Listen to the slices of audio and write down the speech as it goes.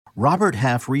Robert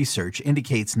Half research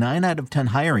indicates 9 out of 10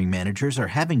 hiring managers are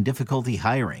having difficulty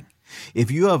hiring.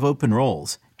 If you have open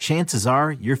roles, chances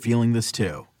are you're feeling this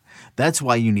too. That's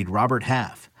why you need Robert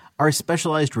Half. Our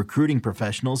specialized recruiting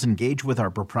professionals engage with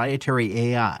our proprietary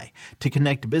AI to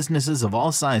connect businesses of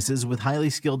all sizes with highly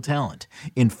skilled talent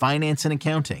in finance and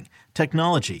accounting,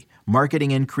 technology,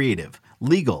 marketing and creative,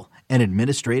 legal, and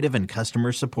administrative and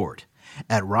customer support.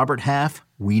 At Robert Half,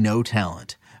 we know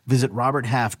talent. Visit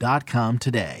roberthalf.com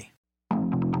today.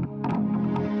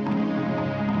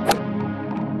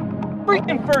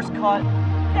 Freaking first cut.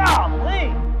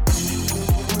 Golly.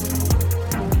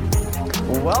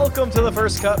 Welcome to the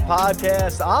First Cut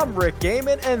Podcast. I'm Rick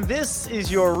Gaiman, and this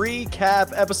is your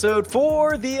recap episode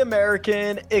for the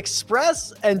American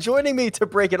Express. And joining me to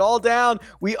break it all down,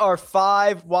 we are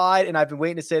 5 wide, and I've been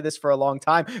waiting to say this for a long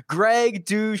time. Greg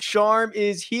Ducharme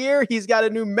is here. He's got a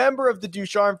new member of the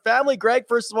Ducharme family. Greg,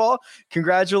 first of all,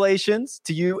 congratulations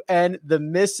to you and the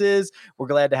missus. We're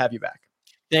glad to have you back.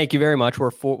 Thank you very much.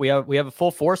 We have a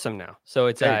full foursome now, so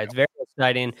it's very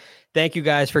exciting. Thank you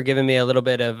guys for giving me a little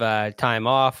bit of time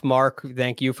off. Mark,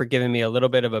 thank you for giving me a little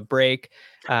bit of a break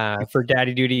for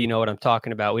daddy duty. You know what I'm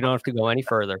talking about. We don't have to go any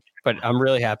further, but I'm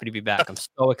really happy to be back. I'm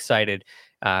so excited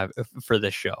for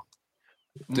this show.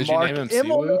 Did Mark you name him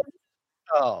Siwoo?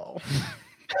 Oh,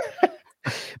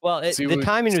 well, the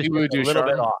timing was a little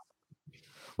bit off.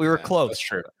 We were close. That's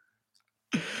true.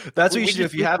 That's what you should do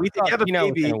if you have a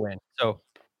baby. Win, so.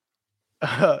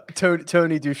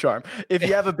 Tony Ducharme. If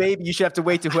you have a baby, you should have to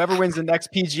wait to whoever wins the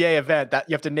next PGA event. That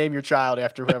you have to name your child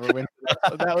after whoever wins.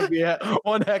 So that would be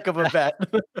one heck of a bet.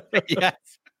 Yes,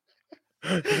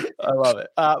 I love it.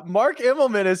 Mark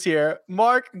Immelman is here.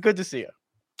 Mark, good to see you.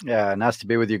 Yeah, nice to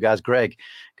be with you guys. Greg,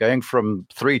 going from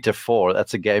 3 to 4,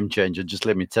 that's a game changer. Just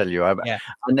let me tell you, I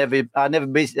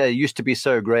never used to be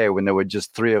so gray when there were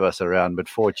just 3 of us around, but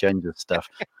 4 changes stuff.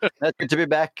 That's good to be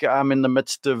back. I'm in the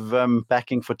midst of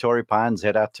backing for Torrey Pines,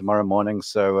 head out tomorrow morning.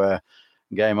 So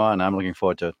game on. I'm looking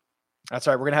forward to it. That's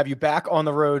right. We're going to have you back on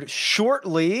the road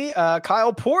shortly.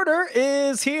 Kyle Porter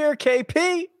is here.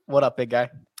 KP, what up, big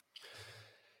guy?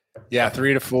 Yeah,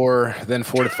 3 to 4, then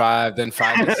 4 to 5, then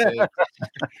 5 to 6. I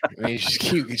mean, you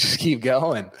just keep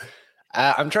going.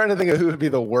 I'm trying to think of who would be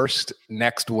the worst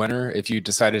next winner if you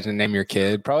decided to name your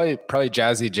kid. Probably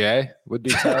Jazzy J would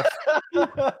be tough.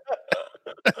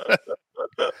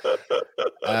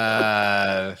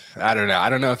 I don't know. I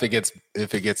don't know if it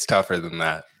gets tougher than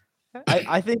that.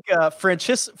 I think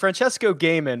Francesco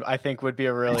Gaiman, I think, would be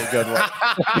a really good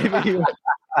one.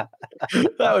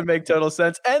 That would make total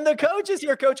sense. And the coach is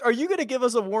here. Coach, are you going to give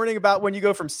us a warning about when you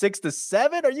go from 6 to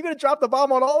 7? Are you going to drop the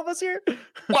bomb on all of us here?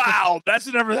 Wow, that's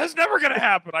never going to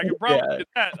happen. I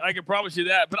can promise you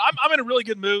that. But I'm in a really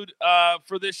good mood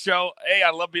for this show. Hey,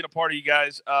 I love being a part of you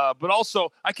guys. But also,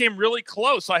 I came really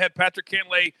close. I had Patrick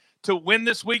Cantlay to win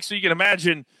this week, so you can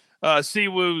imagine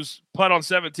Siwoo's putt on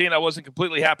 17 I wasn't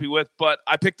completely happy with, but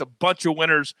I picked a bunch of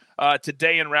winners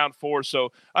today in round 4,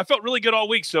 so I felt really good all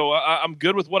week. So I'm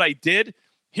good with what I did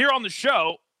here on the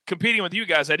show. Competing with you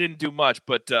guys, I didn't do much,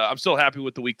 but I'm still happy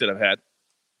with the week that I've had.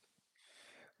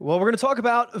 Well, we're going to talk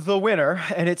about the winner,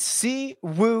 and it's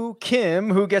Siwoo Kim,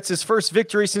 who gets his first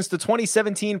victory since the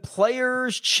 2017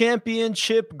 Players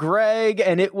Championship, Greg,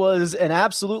 and it was an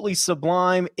absolutely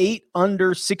sublime 8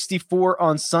 under 64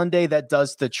 on Sunday that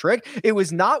does the trick. It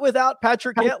was not without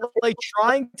Patrick Cantlay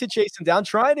trying to chase him down,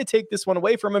 trying to take this one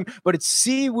away from him, but it's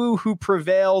Siwoo who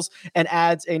prevails and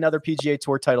adds another PGA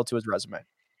Tour title to his resume.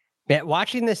 Yeah,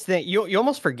 watching this thing, you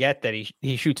almost forget that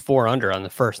he shoots 4 under on the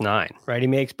first 9, right? He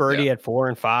makes birdie at 4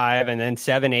 and 5, and then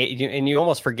 7, 8, and you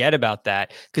almost forget about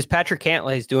that because Patrick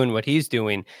Cantlay is doing what he's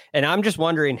doing. And I'm just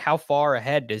wondering, how far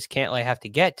ahead does Cantlay have to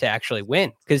get to actually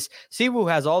win? Because Siwoo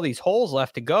has all these holes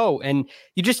left to go, and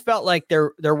you just felt like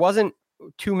there wasn't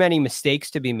too many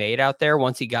mistakes to be made out there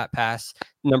once he got past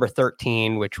number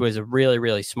 13, which was a really,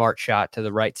 really smart shot to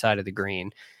the right side of the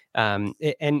green.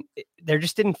 There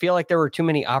just didn't feel like there were too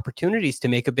many opportunities to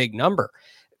make a big number.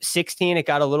 16, it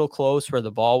got a little close where the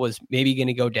ball was maybe going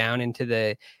to go down into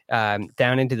the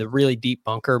really deep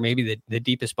bunker, maybe the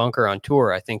deepest bunker on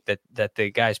tour. I think that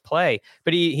the guys play,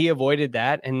 but he avoided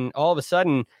that. And all of a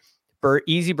sudden,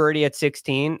 easy birdie at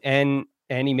 16 and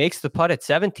he makes the putt at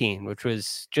 17, which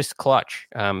was just clutch.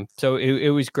 So it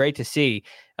was great to see.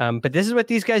 But this is what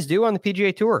these guys do on the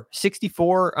PGA Tour.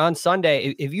 64 on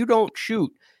Sunday. If you don't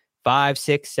shoot 5,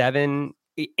 6, 7,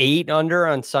 8 under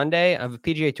on Sunday of a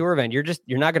PGA Tour event, you're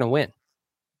not going to win.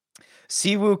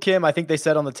 Siwoo Kim, I think they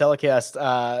said on the telecast,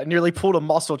 nearly pulled a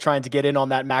muscle trying to get in on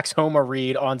that Max Homa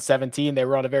read on 17. They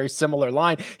were on a very similar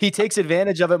line. He takes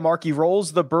advantage of it. Mark, he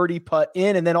rolls the birdie putt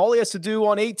in, and then all he has to do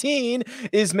on 18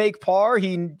 is make par.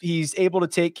 He's able to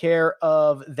take care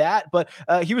of that. But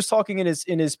he was talking in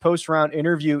his post-round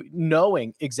interview,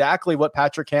 knowing exactly what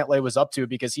Patrick Cantlay was up to,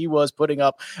 because he was putting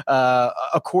up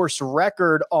a course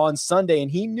record on Sunday,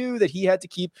 and he knew that he had to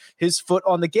keep his foot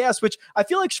on the gas, which I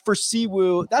feel like for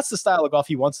Siwoo, that's the style of golf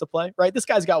he wants to play, right? This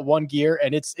guy's got one gear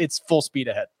and it's full speed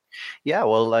ahead. Yeah,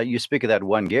 well, you speak of that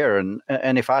one gear, and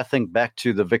if I think back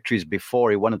to the victories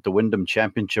before, he won at the Wyndham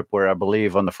Championship, where I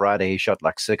believe on the Friday he shot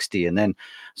like 60, and then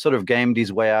sort of gamed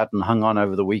his way out and hung on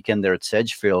over the weekend there at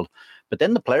Sedgefield. But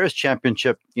then the Players'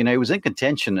 Championship, he was in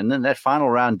contention, and then that final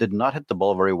round did not hit the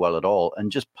ball very well at all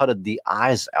and just putted the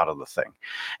eyes out of the thing.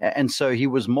 And so he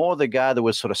was more the guy that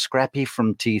was sort of scrappy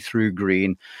from tee through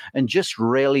green and just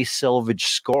really salvaged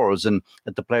scores, and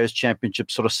at the Players'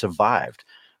 Championship sort of survived.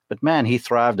 But man, he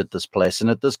thrived at this place. And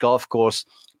at this golf course,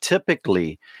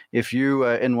 typically, if you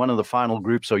are in one of the final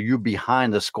groups or you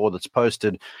behind the score that's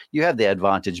posted, you have the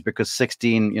advantage, because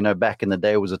 16, back in the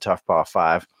day was a tough par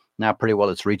 5. Now pretty well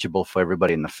it's reachable for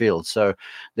everybody in the field. So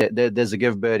there's a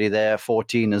give birdie there.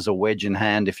 14 is a wedge in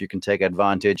hand if you can take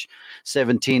advantage.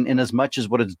 17, in as much as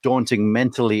what it's daunting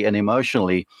mentally and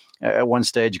emotionally, at one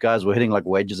stage guys were hitting like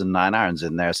wedges and 9-irons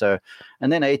in there. So,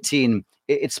 and then 18,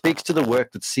 it speaks to the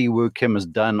work that Siwoo Kim has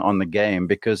done on the game,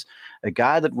 because a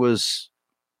guy that was,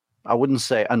 I wouldn't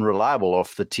say unreliable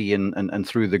off the tee and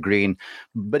through the green,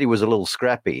 but he was a little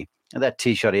scrappy. And that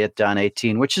tee shot he hit down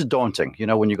 18, which is daunting.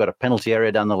 When you've got a penalty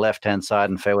area down the left-hand side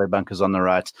and fairway bunkers on the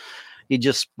right, he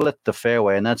just split the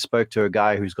fairway. And that spoke to a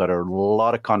guy who's got a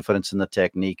lot of confidence in the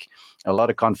technique, a lot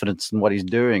of confidence in what he's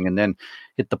doing, and then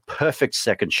hit the perfect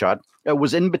second shot. It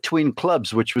was in between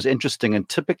clubs, which was interesting. And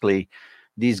typically,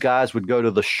 these guys would go to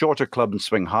the shorter club and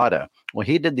swing harder. Well,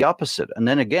 he did the opposite. And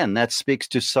then again, that speaks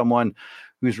to someone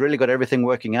who's really got everything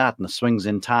working out and the swings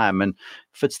in time and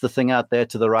fits the thing out there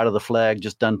to the right of the flag,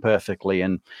 just done perfectly.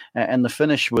 And the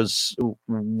finish was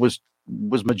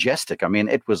majestic. I mean,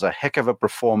 it was a heck of a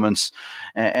performance.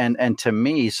 And to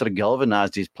me, sort of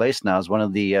galvanized his place now as one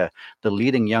of the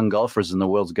leading young golfers in the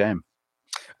world's game.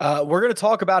 We're going to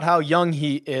talk about how young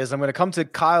he is. I'm going to come to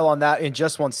Kyle on that in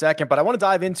just one second, but I want to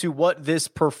dive into what this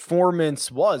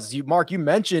performance was. Mark, you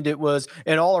mentioned it was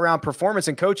an all-around performance,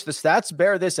 and Coach, the stats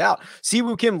bear this out.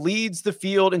 Siwoo Kim leads the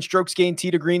field in strokes gained tee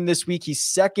to green this week. He's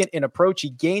second in approach. He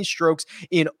gained strokes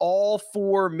in all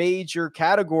 4 major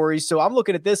categories. So I'm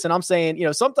looking at this and I'm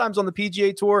saying, sometimes on the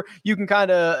PGA Tour, you can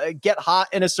kind of get hot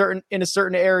in a certain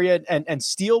area and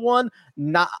steal one.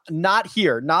 Not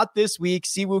here, not this week.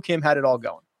 Siwoo Kim had it all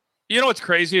going. What's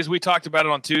crazy is we talked about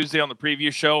it on Tuesday on the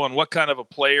preview show on what kind of a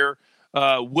player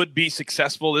would be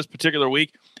successful this particular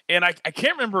week. And I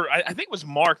can't remember. I think it was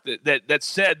Mark that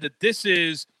said that this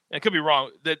is, and I could be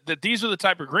wrong, that these are the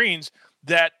type of greens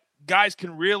that guys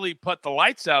can really put the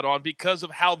lights out on because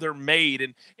of how they're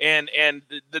made, and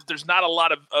that there's not a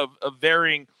lot of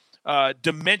varying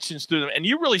dimensions to them. And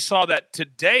you really saw that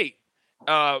today,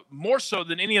 more so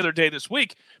than any other day this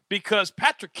week, because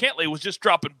Patrick Cantlay was just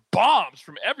dropping bombs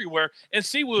from everywhere, and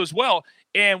Siwoo as well.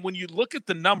 And when you look at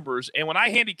the numbers, and when I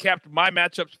handicapped my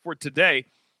matchups for today,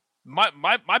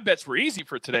 my bets were easy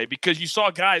for today, because you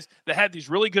saw guys that had these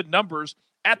really good numbers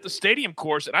at the stadium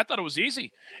course, and I thought it was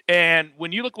easy. And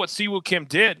when you look what Siwoo Kim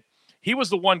did, he was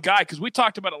the one guy, because we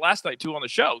talked about it last night too on the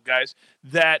show, guys,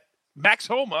 that Max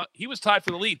Homa, he was tied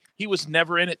for the lead. He was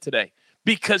never in it today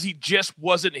because he just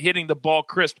wasn't hitting the ball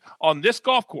crisp. On this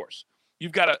golf course,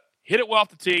 you've got to hit it well off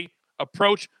the tee,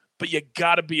 approach, but you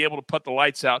got to be able to put the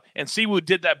lights out. And Siwoo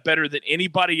did that better than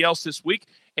anybody else this week.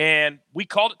 And we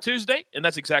called it Tuesday, and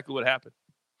that's exactly what happened.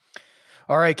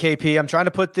 All right, KP, I'm trying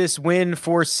to put this win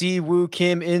for Siwoo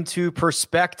Kim into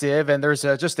perspective, and there's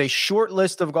just a short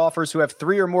list of golfers who have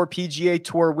 3 or more PGA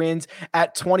Tour wins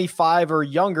at 25 or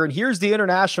younger. And here's the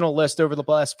international list over the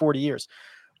last 40 years.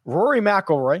 Rory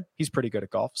McIlroy, he's pretty good at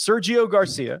golf. Sergio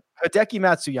Garcia, Hideki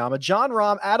Matsuyama, John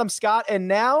Rahm, Adam Scott, and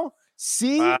now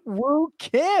Siwoo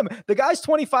Kim. The guy's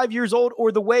 25 years old,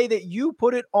 or the way that you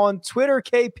put it on Twitter,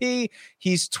 KP,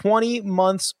 he's 20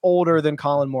 months older than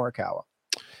Colin Morikawa.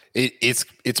 It's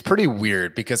pretty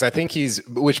weird, because I think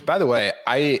which, by the way,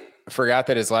 I forgot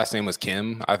that his last name was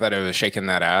Kim. I thought it was Shaking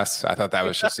That Ass. I thought that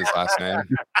was just his last name.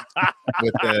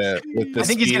 with the I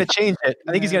think he's going to change it.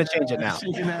 I think he's going to change it now.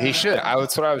 He should.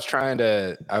 That's what I was trying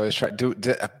to.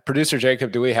 Producer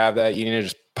Jacob, do we have that? You need to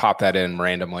just pop that in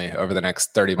randomly over the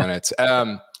next 30 minutes.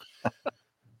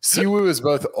 Siwoo is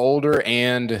both older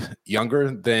and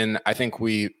younger than I think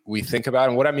we think about.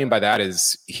 And what I mean by that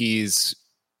is he's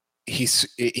he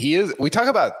is. We talk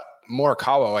about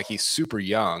Morikawa like he's super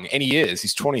young, and he is.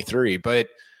 He's 23, but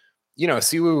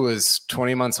Siwoo was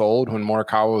 20 months old when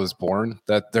Morikawa was born.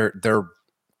 That they're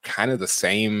kind of the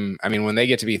same. I mean, when they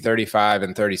get to be 35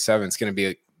 and 37, it's going to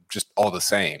be just all the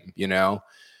same,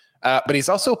 But he's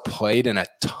also played in a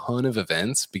ton of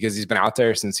events because he's been out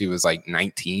there since he was like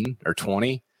 19 or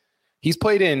 20. He's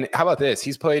played in, how about this?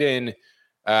 He's played in,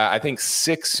 I think,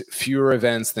 6 fewer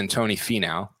events than Tony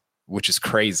Finau, which is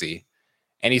crazy.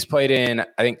 And he's played in,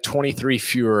 I think, 23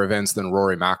 fewer events than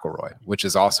Rory McIlroy, which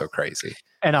is also crazy.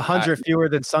 And 100 fewer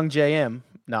than Sung J.M.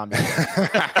 No, I'm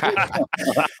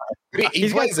he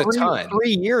plays a ton. 3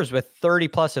 years with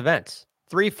 30-plus events.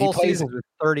 3 full seasons with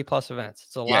 30-plus events.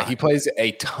 It's a lot. Yeah, he plays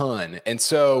a ton. And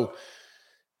so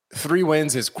 3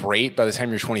 wins is great by the time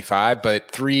you're 25,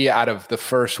 but 3 out of the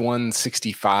first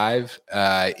 165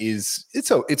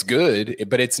 it's good,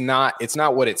 but it's not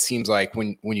what it seems like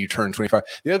when you turn 25.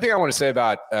 The other thing I want to say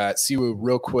about Siwoo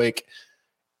real quick,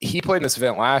 he played in this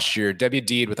event last year,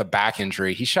 WD'd with a back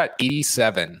injury. He shot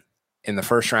 87 in the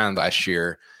first round last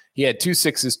year. He had 2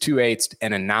 6s, 2 8s,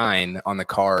 and a 9 on the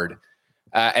card.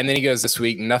 And then he goes this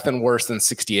week, nothing worse than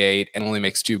 68, and only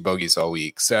makes 2 bogeys all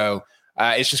week. So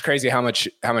it's just crazy how much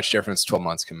difference 12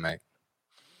 months can make.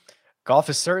 Golf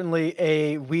is certainly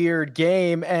a weird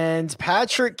game, and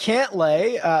Patrick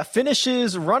Cantlay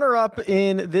finishes runner-up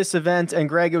in this event. And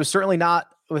Greg, it was certainly not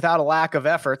without a lack of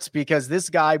efforts, because this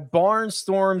guy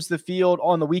barnstorms the field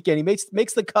on the weekend. He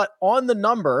makes the cut on the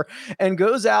number and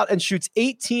goes out and shoots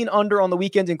 18 under on the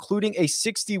weekend, including a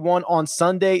 61 on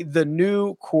Sunday, the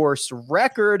new course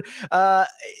record.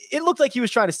 It looked like he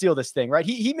was trying to steal this thing, right?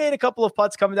 He made a couple of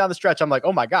putts coming down the stretch. I'm like,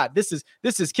 oh my God, this is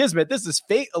kismet. This is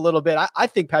fate a little bit. I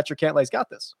think Patrick Cantlay's got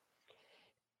this.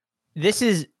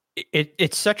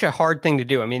 It's such a hard thing to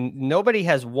do. I mean, nobody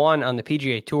has won on the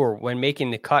PGA Tour when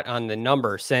making the cut on the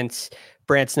number since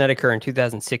Brandt Snedeker in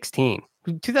 2016.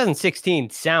 2016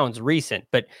 sounds recent,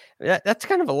 but that's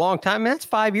kind of a long time. That's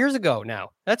 5 years ago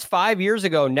now. That's 5 years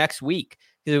ago next week.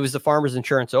 It was the Farmers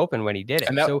Insurance Open when he did it.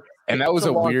 And that was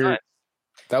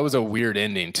a weird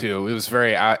ending too. It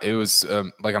was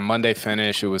like a Monday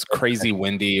finish. It was crazy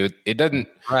windy. It doesn't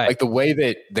like the way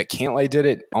that Cantlay did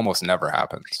it almost never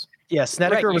happens. Yeah,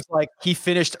 Snedeker was like, he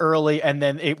finished early and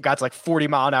then it got to like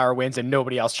 40-mile-an-hour winds and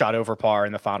nobody else shot over par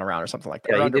in the final round or something like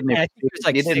that. Yeah,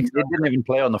 he didn't even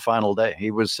play on the final day.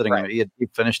 He was sitting there. He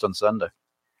finished on Sunday.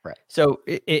 Right. So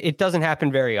it doesn't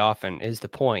happen very often is the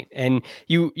point. And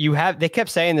they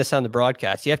kept saying this on the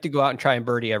broadcast. You have to go out and try and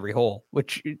birdie every hole,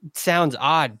 which sounds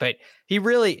odd, but he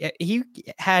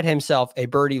had himself a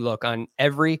birdie look on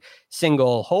every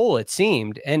single hole, it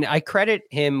seemed. And I credit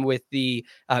him with the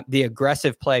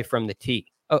aggressive play from the tee.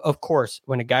 Of course,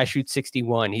 when a guy shoots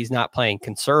 61, he's not playing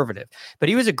conservative, but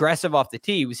he was aggressive off the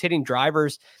tee. He was hitting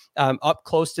drivers up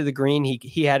close to the green.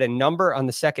 He had a number on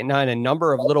the second 9, a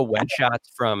number of little wedge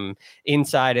shots from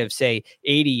inside of, say,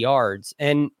 80 yards.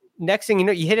 And next thing you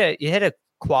know, you hit a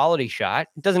quality shot.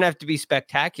 It doesn't have to be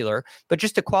spectacular, but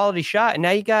just a quality shot. And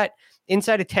now you got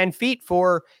inside of 10 feet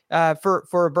for a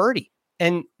birdie.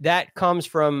 And that comes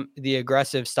from the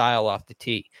aggressive style off the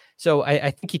tee. So I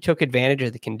think he took advantage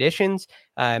of the conditions.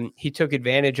 He took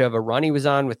advantage of a run he was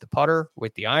on with the putter,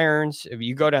 with the irons. If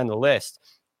you go down the list,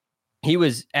 he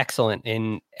was excellent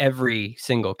in every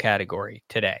single category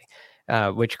today,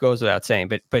 which goes without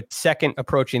saying. But second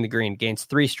approaching the green, gains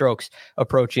 3 strokes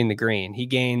approaching the green. He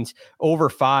gains over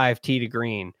 5 tee to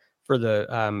green for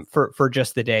the for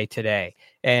just the day today,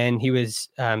 and he was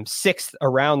 6th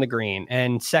around the green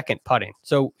and 2nd putting.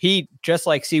 So he, just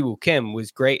like Siwoo Kim,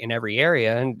 was great in every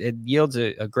area, and it yields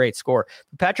a great score.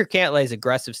 But Patrick Cantlay's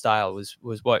aggressive style was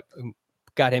what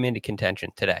got him into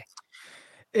contention today.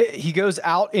 He goes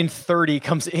out in 30,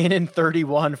 comes in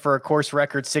 31 for a course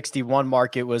record 61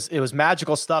 mark. It was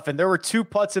magical stuff. And there were 2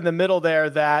 putts in the middle there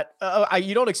that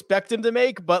you don't expect him to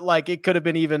make, but like it could have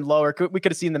been even lower. We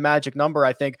could have seen the magic number,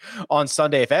 I think, on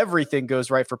Sunday if everything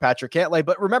goes right for Patrick Cantlay.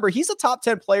 But remember, he's a top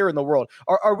 10 player in the world.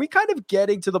 Are we kind of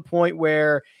getting to the point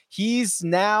where he's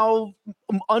now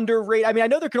underrated? I mean, I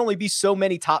know there can only be so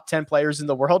many top 10 players in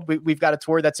the world. We've got a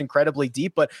tour that's incredibly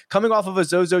deep, but coming off of a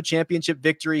Zozo Championship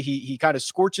victory, he kind of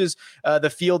scorches the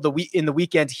field in the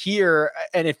weekend here,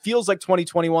 and it feels like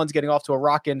 2021 is getting off to a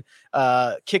rockin'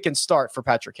 kick and start for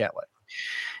Patrick Cantlay.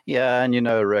 Yeah, and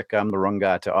Rick, I'm the wrong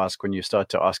guy to ask when you start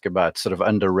to ask about sort of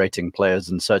underrating players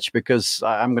and such, because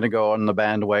I'm going to go on the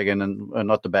bandwagon and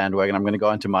not the bandwagon. I'm going to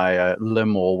go into my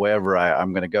limb or wherever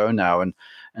I'm going to go now and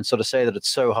sort of say that it's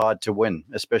so hard to win,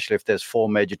 especially if there's 4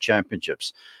 major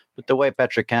championships. But the way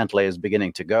Patrick Cantlay is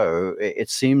beginning to go, it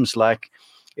seems like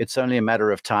it's only a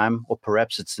matter of time, or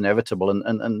perhaps it's inevitable.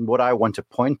 And what I want to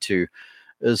point to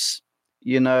is,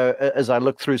 as I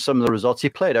look through some of the results, he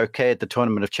played okay at the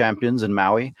Tournament of Champions in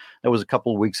Maui. That was a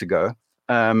couple of weeks ago.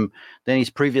 Then his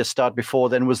previous start before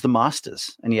then was the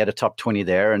Masters, and he had a top 20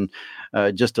 there. And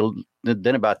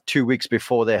then about 2 weeks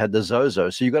before, they had the Zozo.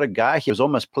 So you got a guy who was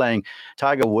almost playing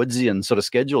Tiger Woodsian sort of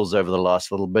schedules over the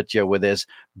last little bit, where there's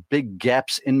big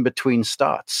gaps in between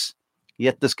starts.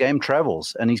 Yet this game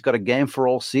travels, and he's got a game for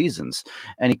all seasons.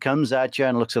 And he comes out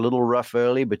and looks a little rough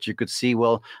early, but you could see,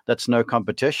 well, that's no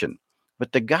competition.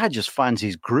 But the guy just finds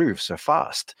his groove so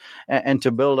fast. And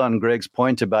to build on Greg's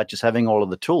point about just having all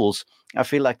of the tools, I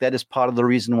feel like that is part of the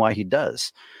reason why he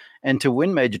does. And to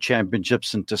win major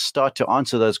championships and to start to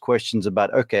answer those questions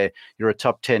about, okay, you're a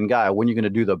top 10 guy, when you're going to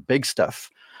do the big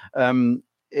stuff,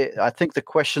 I think the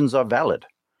questions are valid.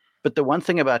 But the one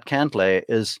thing about Cantlay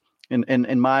is,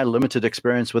 in my limited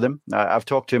experience with him, I've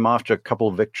talked to him after a couple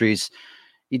of victories,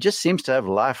 he just seems to have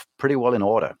life pretty well in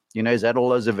order. He's had all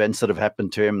those events that have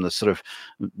happened to him, the sort of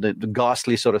the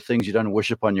ghastly sort of things you don't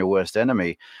wish upon your worst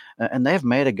enemy. And they've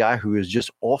made a guy who is just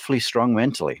awfully strong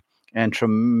mentally and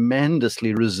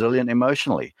tremendously resilient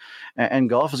emotionally. And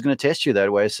golf is going to test you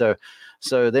that way. So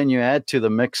then you add to the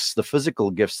mix the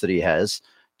physical gifts that he has,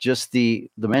 just the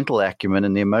mental acumen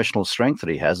and the emotional strength that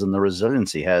he has and the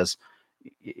resilience he has.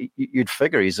 You'd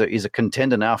figure he's a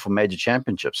contender now for major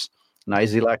championships. Now,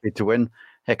 is he likely to win?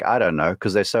 Heck, I don't know,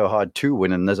 because they're so hard to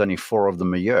win, and there's only 4 of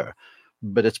them a year.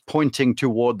 But it's pointing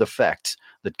toward the fact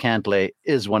that Cantlay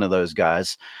is one of those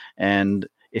guys. And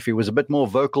if he was a bit more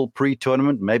vocal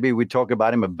pre-tournament, maybe we'd talk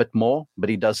about him a bit more, but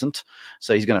he doesn't.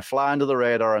 So he's going to fly under the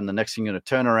radar, and the next thing you're going to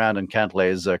turn around, and Cantlay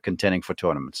is contending for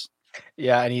tournaments.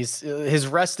 Yeah, and his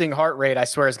resting heart rate, I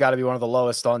swear, has got to be one of the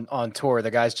lowest on tour.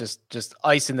 The guy's just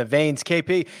ice in the veins.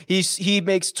 KP, he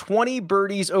makes 20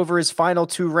 birdies over his final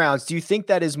 2 rounds. Do you think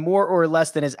that is more or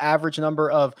less than his average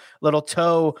number of little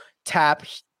toe tap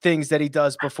things that he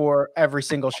does before every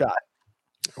single shot?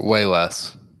 Way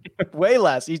less. Way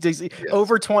less. He does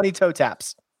over 20 toe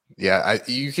taps. Yeah,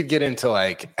 you could get into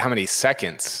like how many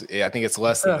seconds. I think it's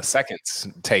less than the seconds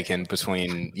taken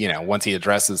between, once he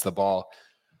addresses the ball.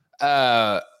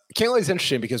 Cantlay's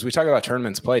interesting because we talk about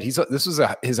tournaments played. This was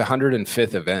his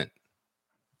 105th event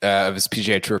of his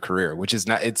PGA Tour career, which is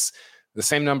not. It's the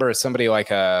same number as somebody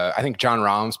like I think John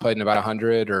Rahm's played in about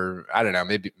 100, or I don't know,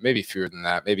 maybe fewer than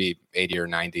that, maybe 80 or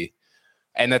 90,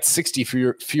 and that's 60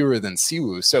 fewer than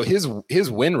Siwoo. So his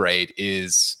win rate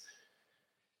is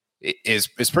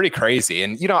pretty crazy.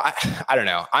 And I don't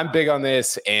know. I'm big on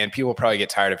this, and people probably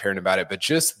get tired of hearing about it, but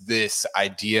just this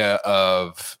idea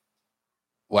of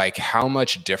like how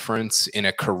much difference in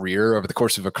a career, over the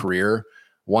course of a career,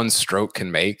 one stroke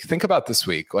can make. Think about this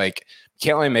week. Like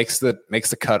Cantlay makes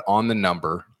the cut on the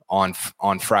number on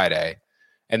Friday,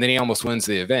 and then he almost wins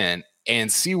the event. And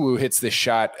Siwoo hits this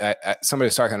shot. Somebody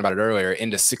was talking about it earlier,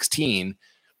 into 16,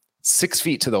 6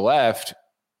 feet to the left.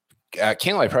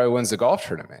 Cantlay probably wins the golf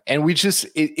tournament. And we just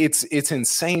it's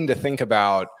insane to think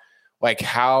about like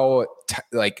how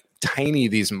tiny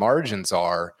these margins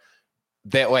are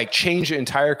that like change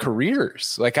entire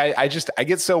careers. Like I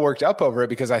get so worked up over it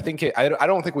because I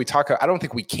don't think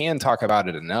we can talk about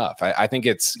it enough. I think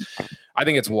it's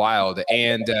wild.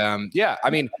 And I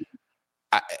mean,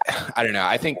 I don't know.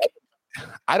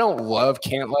 I don't love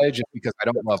Cantlay just because I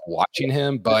don't love watching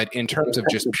him, but in terms of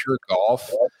just pure golf,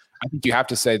 I think you have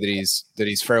to say that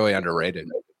he's fairly underrated.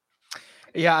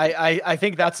 Yeah, I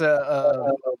think that's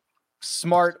a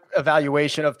smart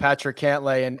evaluation of Patrick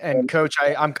Cantlay. And Coach,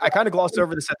 I kind of glossed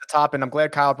over this at the top, and I'm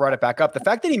glad Kyle brought it back up. The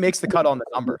fact that he makes the cut on the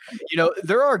number,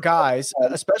 there are guys,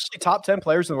 especially top 10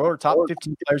 players in the world, or top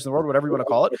 15 players in the world, whatever you want to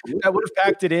call it, that would have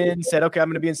packed it in, said, okay, I'm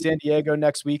going to be in San Diego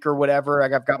next week or whatever.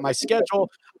 I've got my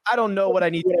schedule. I don't know what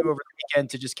I need to do over the weekend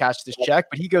to just cash this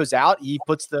check, but he goes out, he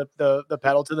puts the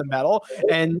pedal to the metal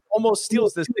and almost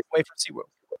steals this thing away from Siwoo.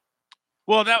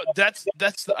 Well, that's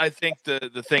I think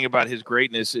the thing about his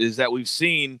greatness is that we've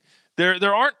seen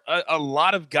there aren't a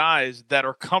lot of guys that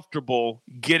are comfortable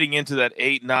getting into that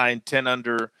 8, 9, 10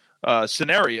 under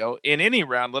scenario in any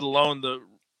round, let alone the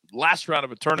last round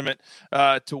of a tournament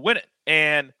to win it.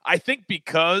 And I think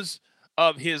because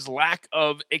of his lack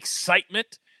of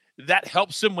excitement, that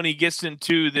helps him when he gets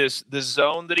into this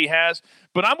zone that he has.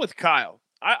 But I'm with Kyle.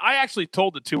 I actually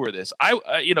told the tour this.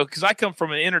 Because I come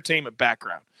from an entertainment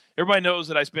background. Everybody knows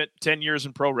that I spent 10 years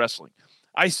in pro wrestling.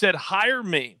 I said, hire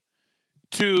me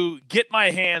to get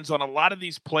my hands on a lot of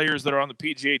these players that are on the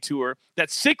PGA Tour that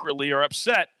secretly are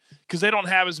upset because they don't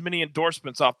have as many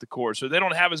endorsements off the course or they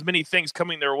don't have as many things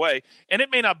coming their way. And it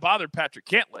may not bother Patrick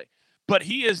Cantlay, but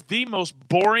he is the most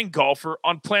boring golfer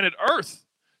on planet Earth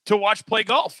to watch play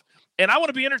golf. And I want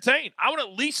to be entertained. I want to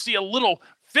at least see a little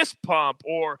fist pump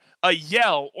or a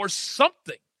yell or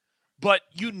something. But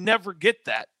you never get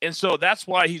that. And so that's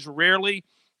why he's rarely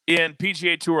in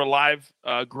PGA Tour Live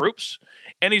groups.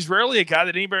 And he's rarely a guy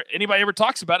that anybody ever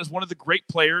talks about as one of the great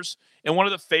players and one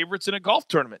of the favorites in a golf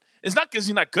tournament. It's not because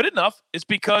he's not good enough. It's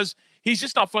because he's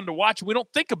just not fun to watch. We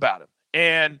don't think about him.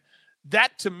 And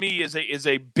that, to me, is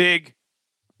a big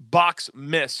box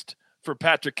missed for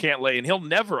Patrick Cantlay. And he'll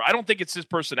never – I don't think it's his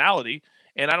personality,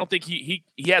 and I don't think he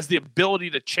has the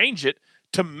ability to change it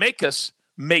to make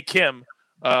him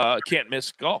can't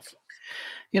miss golf.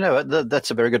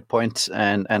 That's a very good point,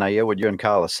 and I hear what you and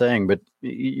Kyle are saying, but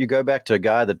you go back to a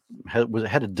guy that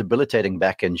had a debilitating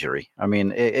back injury. I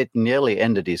mean, it nearly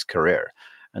ended his career.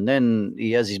 And then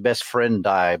he has his best friend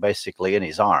die basically in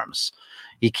his arms.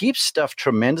 He keeps stuff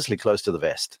tremendously close to the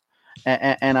vest.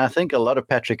 And I think a lot of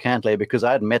Patrick Cantlay, because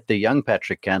I had met the young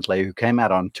Patrick Cantlay who came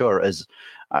out on tour as,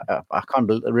 I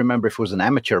can't remember if it was an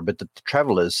amateur, but the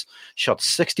Travelers shot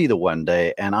 60 the one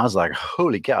day. And I was like,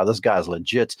 holy cow, this guy's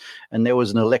legit. And there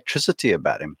was an electricity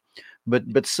about him.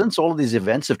 But since all of these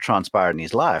events have transpired in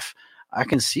his life, I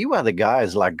can see why the guy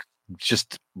is like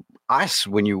just ice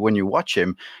when you watch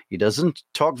him. He doesn't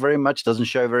talk very much, doesn't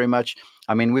show very much.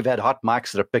 I mean, we've had hot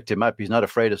mics that have picked him up. He's not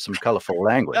afraid of some colorful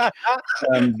language.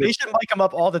 They should mic him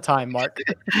up all the time, Mark.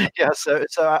 Yeah, so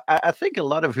I think a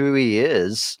lot of who he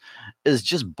is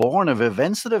just born of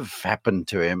events that have happened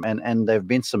to him, and there have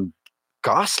been some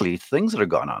ghastly things that have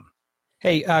gone on.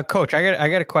 Hey, Coach, I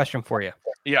got a question for you.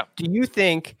 Yeah. Do you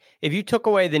think if you took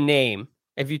away the name,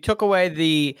 if you took away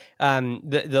the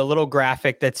little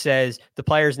graphic that says the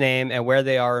player's name and where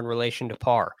they are in relation to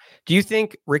par, do you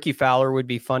think Ricky Fowler would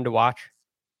be fun to watch?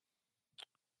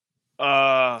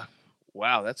 Wow,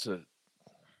 that's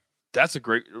a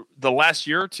great. The last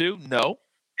year or two, no.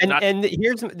 And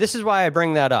this is why I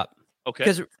bring that up. Okay.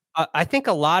 Because I think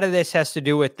a lot of this has to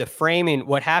do with the framing,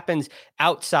 what happens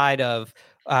outside of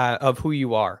who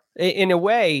you are. In a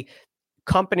way,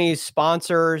 companies,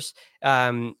 sponsors,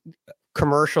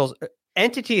 commercials,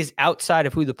 entities outside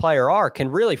of who the player are can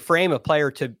really frame a player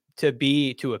to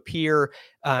appear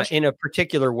in a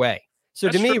particular way. So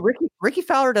to me, Ricky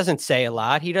Fowler doesn't say a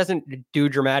lot. He doesn't do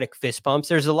dramatic fist bumps.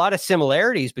 There's a lot of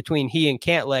similarities between he and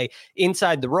Cantlay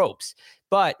inside the ropes.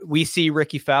 But we see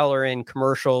Ricky Fowler in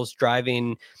commercials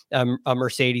driving a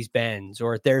Mercedes-Benz,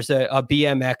 or there's a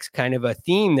BMX kind of a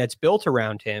theme that's built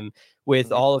around him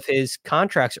with all of his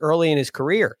contracts early in his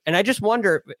career. And I just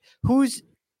wonder whose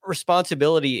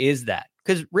responsibility is that?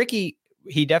 Because Ricky,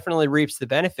 he definitely reaps the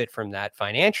benefit from that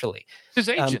financially. His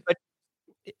agent. But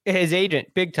his agent,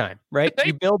 big time, right?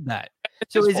 You build that.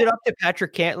 So is it up to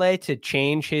Patrick Cantlay to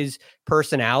change his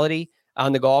personality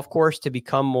on the golf course to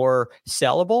become more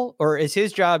sellable? Or is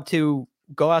his job to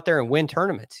go out there and win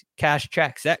tournaments, cash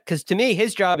checks? Because to me,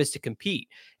 his job is to compete.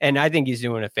 And I think he's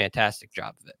doing a fantastic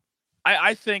job of it.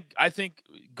 I think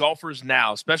golfers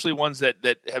now, especially ones that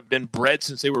have been bred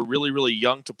since they were really, really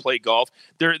young to play golf,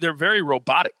 they're very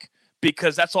robotic,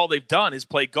 because that's all they've done is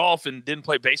play golf and didn't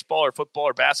play baseball or football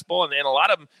or basketball. And a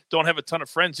lot of them don't have a ton of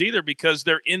friends either, because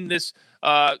they're in this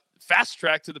fast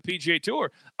track to the PGA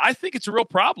Tour. I think it's a real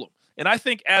problem. And I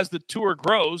think as the tour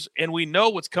grows, and we know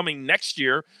what's coming next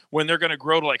year when they're going to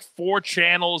grow to like 4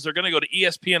 channels, they're going to go to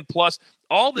ESPN Plus,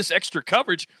 all this extra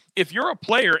coverage. If you're a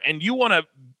player and you want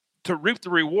to reap the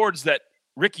rewards that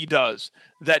Ricky does,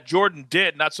 that Jordan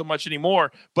did, not so much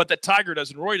anymore, but that Tiger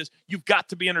does and Roy does, you've got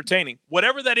to be entertaining.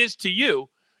 Whatever that is to you,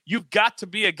 you've got to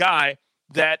be a guy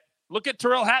that, look at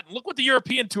Tyrrell Hatton. Look what the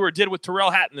European Tour did with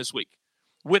Tyrrell Hatton this week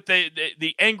with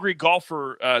the angry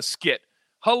golfer skit.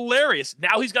 Hilarious.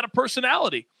 Now he's got a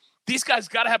personality. These guys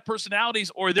got to have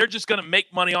personalities, or they're just going to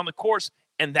make money on the course,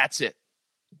 and that's it.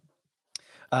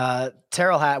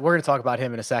 Tyrrell Hatton, we're going to talk about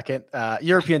him in a second.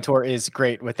 European Tour is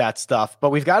great with that stuff, but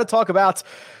we've got to talk about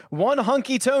one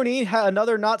hunky Tony,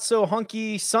 another not so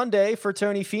hunky Sunday for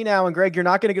Tony Finau. And Greg, you're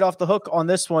not going to get off the hook on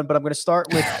this one, but I'm going to start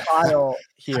with Kyle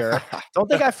here. Don't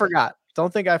think I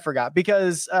forgot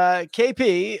because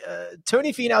KP,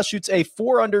 Tony Finau shoots a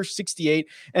 4 under 68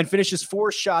 and finishes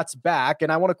 4 shots back.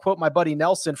 And I want to quote my buddy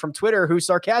Nelson from Twitter, who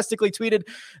sarcastically tweeted,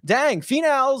 "Dang,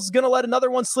 Finau's going to let another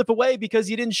one slip away because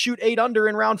he didn't shoot 8 under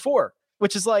in round 4,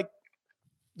 which is like,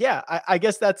 yeah, I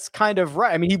guess that's kind of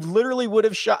right. I mean, he literally would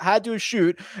have had to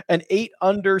shoot an 8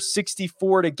 under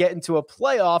 64 to get into a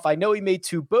playoff. I know he made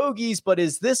 2 bogeys, but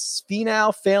is this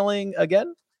Finau failing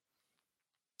again?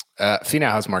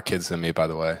 Finau has more kids than me, by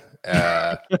the way.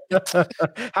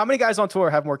 How many guys on tour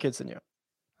have more kids than you?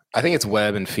 I think it's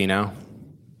Webb and Finau.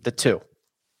 The 2.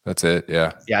 That's it.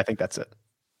 Yeah. Yeah, I think that's it.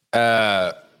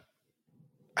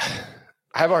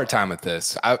 I have a hard time with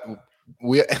this.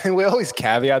 We always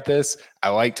caveat this. I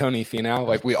like Tony Finau.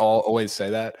 Like we all always say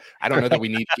that. I don't know that we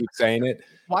need to keep saying it.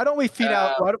 Why don't we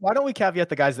why don't we caveat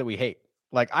the guys that we hate?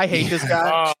 Like I hate this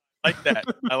guy. I like that.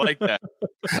 I like that.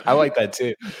 I like that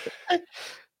too.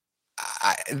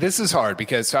 This is hard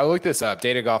because so I looked this up.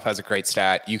 Data Golf has a great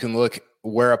stat. You can look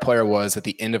where a player was at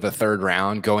the end of a third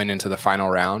round going into the final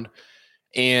round.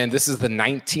 And this is the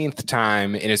 19th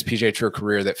time in his PGA Tour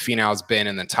career that Finau's been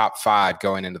in the top 5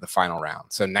 going into the final round.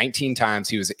 So 19 times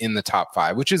he was in the top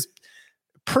 5, which is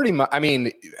pretty much, I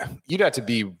mean, it had to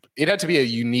be a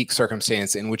unique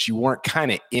circumstance in which you weren't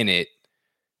kind of in it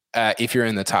if you're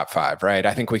in the top 5, right?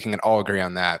 I think we can all agree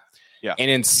on that. Yeah. And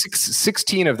in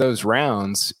 16 of those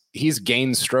rounds, he's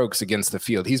gained strokes against the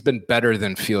field. He's been better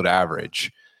than field average.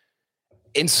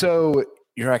 And so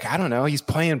you're like, I don't know, he's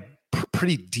playing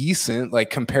pretty decent, like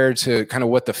compared to kind of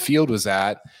what the field was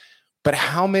at. But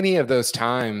how many of those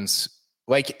times,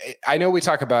 like I know we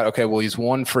talk about, okay, well, he's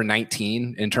 1 for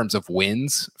 19 in terms of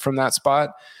wins from that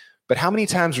spot. But how many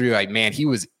times were you like, man, he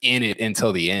was in it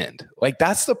until the end? Like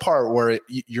that's the part where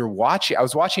you're watching. I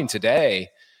was watching today.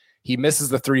 He misses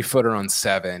the 3-footer on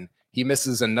 7. He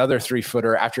misses another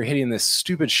 3-footer after hitting this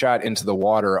stupid shot into the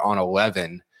water on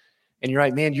 11. And you're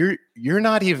like, man, you're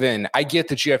not even, I get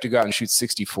that you have to go out and shoot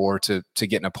 64 to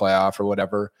get in a playoff or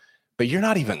whatever, but you're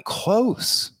not even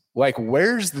close. Like,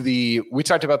 we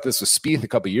talked about this with Spieth a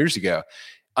couple of years ago,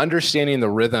 understanding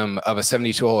the rhythm of a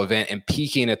 72-hole event and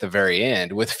peaking at the very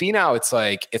end. With Finau,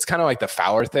 it's kind of like the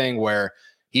Fowler thing where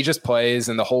he just plays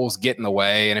and the holes get in the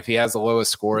way. And if he has the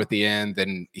lowest score at the end,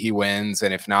 then he wins.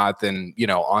 And if not, then,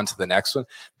 on to the next one.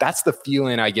 That's the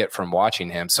feeling I get from watching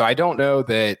him. So I don't know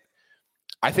that,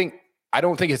 I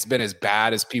don't think it's been as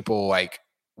bad as people like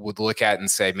would look at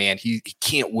and say, man, he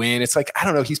can't win. It's like, I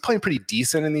don't know. He's playing pretty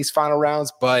decent in these final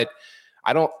rounds, but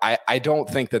I don't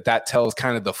think that tells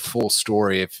kind of the full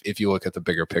story if you look at the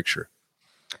bigger picture.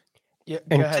 Yeah.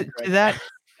 And Go ahead, to that,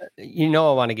 I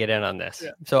want to get in on this.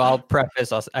 Yeah. So I'll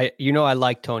preface us. I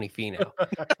like Tony Finau.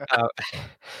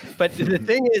 But the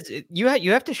thing is, you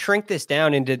have to shrink this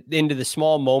down into the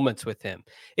small moments with him.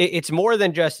 It's more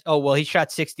than just, he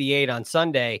shot 68 on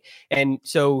Sunday, and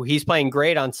so he's playing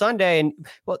great on Sunday. And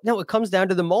well, no, it comes down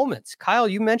to the moments. Kyle,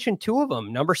 you mentioned 2 of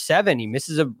them. Number 7, he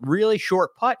misses a really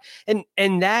short putt,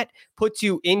 and that puts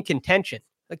you in contention.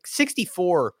 Like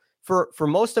 64. For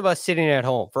most of us sitting at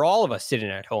home, for all of us sitting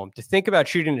at home, to think about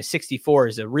shooting a 64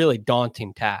 is a really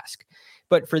daunting task.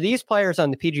 But for these players on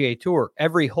the PGA Tour,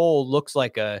 every hole looks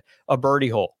like a birdie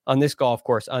hole on this golf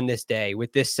course on this day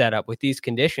with this setup, with these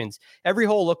conditions. Every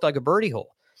hole looked like a birdie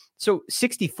hole. So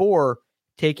 64,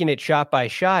 taking it shot by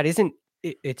shot,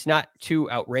 it's not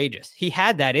too outrageous. He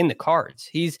had that in the cards.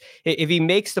 If he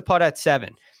makes the putt at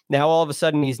 7, now all of a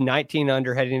sudden he's 19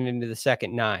 under heading into the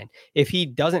second 9. If he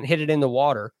doesn't hit it in the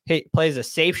water, he plays a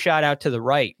safe shot out to the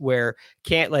right where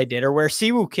Cantlay did, or where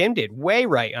Siwoo Kim did, way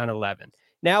right on 11.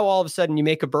 Now all of a sudden you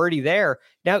make a birdie there.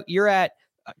 Now you're at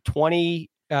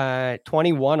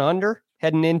 21 under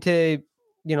heading into,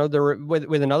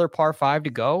 with another par 5 to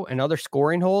go and other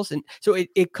scoring holes. And so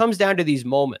it comes down to these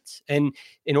moments. And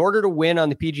in order to win on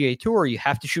the PGA Tour, you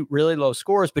have to shoot really low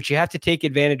scores, but you have to take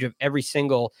advantage of every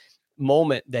single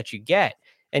moment that you get.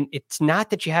 And it's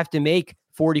not that you have to make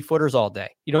 40 footers all day.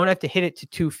 You don't have to hit it to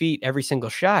 2 feet every single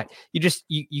shot.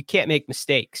 You can't make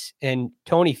mistakes. And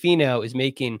Tony Finau is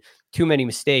making too many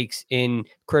mistakes in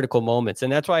critical moments.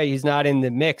 And that's why he's not in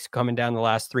the mix coming down the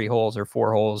last 3 holes or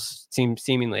 4 holes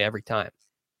seemingly every time.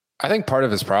 I think part of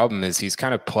his problem is he's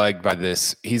kind of plagued by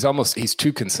this. He's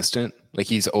too consistent. Like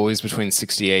he's always between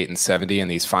 68 and 70 in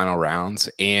these final rounds.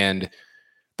 And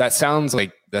that sounds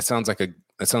good.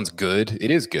 It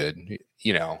is good,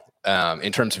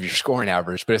 in terms of your scoring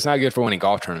average, but it's not good for winning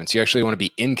golf tournaments. You actually want to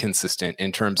be inconsistent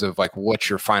in terms of like what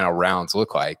your final rounds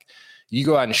look like. You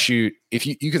go out and shoot, if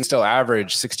you can still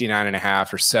average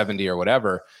 69.5 or 70 or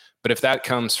whatever, but if that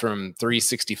comes from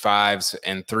 365s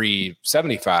and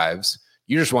 375s,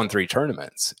 you just won 3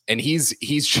 tournaments. And he's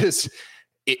just,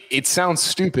 it sounds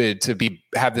stupid to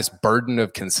have this burden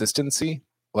of consistency.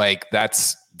 Like that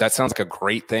sounds like a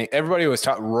great thing. Everybody was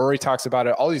Rory talks about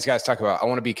it. All these guys talk about, I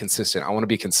want to be consistent.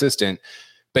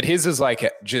 But his is like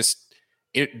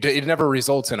it never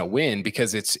results in a win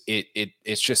because it's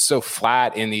just so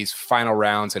flat in these final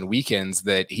rounds and weekends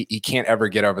that he can't ever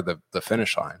get over the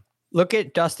finish line. Look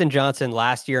at Dustin Johnson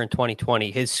last year in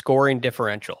 2020, his scoring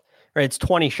differential, right? It's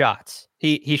 20 shots.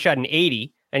 He shot an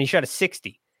 80 and he shot a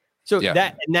 60. So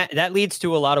yeah. that leads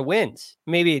to a lot of wins.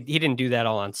 Maybe he didn't do that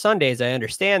all on Sundays. I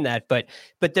understand that, but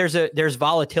there's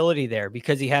volatility there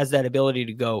because he has that ability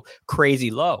to go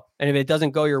crazy low. And if it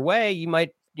doesn't go your way, you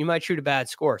might shoot a bad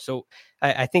score. So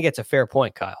I think it's a fair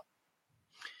point, Kyle.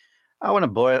 I want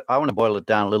to boil it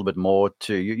down a little bit more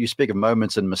to you. You speak of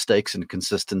moments and mistakes and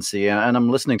consistency, and I'm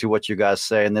listening to what you guys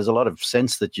say, and there's a lot of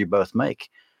sense that you both make.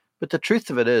 But the truth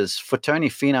of it is, for Tony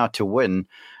Finau to win,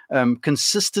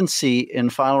 consistency in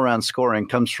final round scoring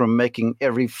comes from making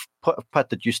every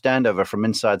putt that you stand over from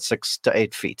inside 6 to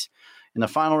 8 feet. In the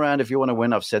final round, if you want to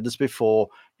win, I've said this before,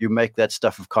 you make that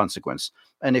stuff of consequence.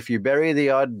 And if you bury the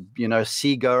odd,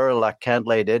 seagoer like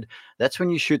Cantlay did, that's when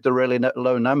you shoot the really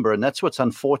low number. And that's what's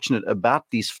unfortunate about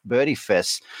these birdie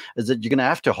fests, is that you're going to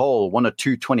have to hole 1 or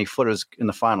 2 20-footers in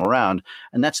the final round.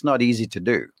 And that's not easy to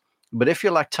do. But if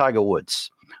you're like Tiger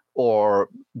Woods or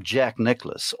Jack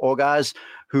Nicklaus or guys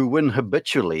who win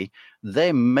habitually,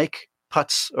 they make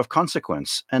putts of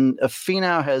consequence. And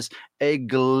Finau has a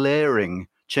glaring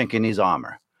chink in his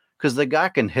armor, because the guy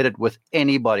can hit it with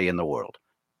anybody in the world,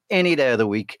 any day of the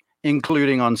week,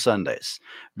 including on Sundays.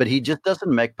 But he just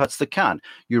doesn't make putts that count.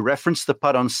 You reference the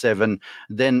putt on 7,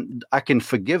 then I can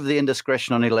forgive the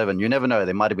indiscretion on 11. You never know.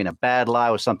 There might have been a bad lie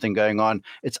or something going on.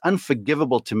 It's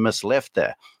unforgivable to miss left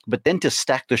there. But then to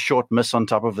stack the short miss on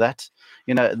top of that,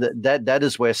 that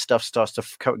is where stuff starts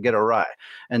to get awry.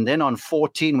 And then on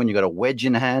 14, when you got a wedge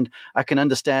in hand, I can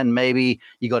understand maybe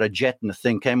you got a jet and the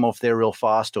thing came off there real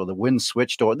fast, or the wind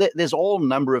switched, or there's all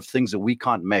number of things that we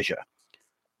can't measure.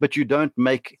 But you don't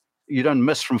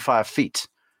miss from 5 feet.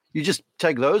 You just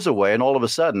take those away, and all of a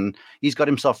sudden he's got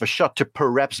himself a shot to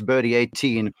perhaps birdie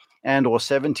 18 and or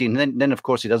 17. And then of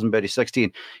course he doesn't birdie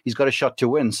 16. He's got a shot to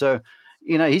win. So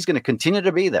he's going to continue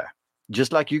to be there.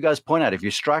 Just like you guys point out, if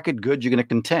you strike it good, you're going to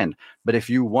contend. But if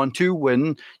you want to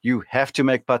win, you have to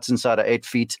make putts inside of 8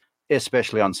 feet,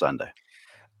 especially on Sunday.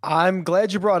 I'm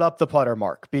glad you brought up the putter,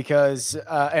 Mark, because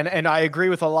and I agree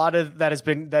with a lot of that has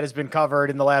been covered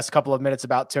in the last couple of minutes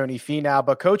about Tony Finau.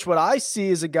 But Coach, what I see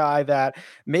is a guy that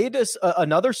made us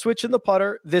another switch in the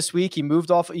putter this week. He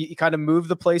moved off. He kind of moved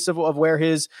the place of where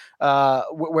his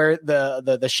where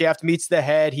the shaft meets the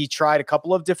head. He tried a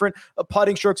couple of different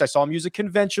putting strokes. I saw him use a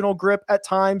conventional grip at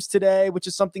times today, which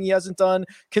is something he hasn't done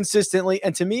consistently.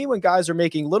 And to me, when guys are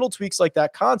making little tweaks like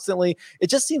that constantly, it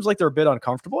just seems like they're a bit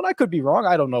uncomfortable. And I could be wrong.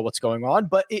 I don't know what's going on,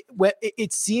 but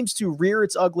it seems to rear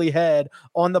its ugly head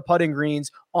on the putting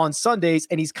greens on Sundays,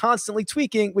 and he's constantly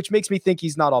tweaking, which makes me think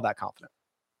he's not all that confident.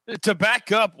 To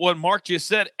back up what Mark just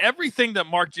said, everything that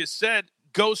Mark just said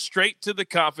goes straight to the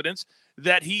confidence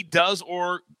that he does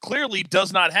or clearly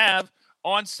does not have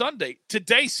on Sunday.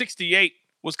 Today, 68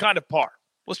 was kind of par.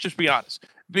 Let's just be honest,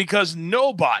 because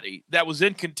nobody that was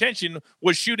in contention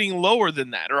was shooting lower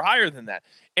than that or higher than that.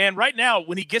 And right now,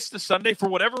 when he gets to Sunday, for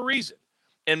whatever reason,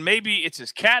 and maybe it's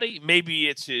his caddy, maybe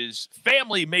it's his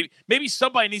family, maybe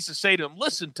somebody needs to say to him,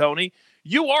 listen, Tony,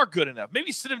 you are good enough.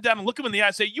 Maybe sit him down and look him in the eye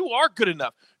and say, you are good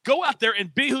enough. Go out there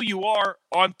and be who you are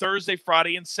on Thursday,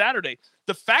 Friday, and Saturday.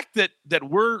 The fact that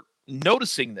we're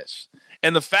noticing this,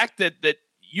 and the fact that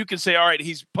you can say, all right,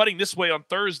 he's putting this way on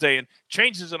Thursday and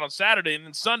changes it on Saturday, and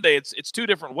then Sunday it's 2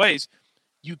 different ways.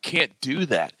 You can't do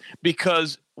that,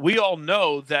 because we all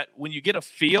know that when you get a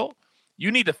feel, you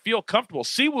need to feel comfortable.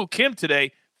 Siwoo Kim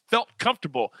today felt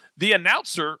comfortable. The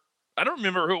announcer, I don't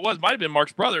remember who it was, might have been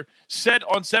Mark's brother, said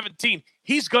on 17,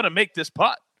 he's going to make this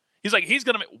putt. He's like, he's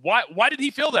going to make. Why did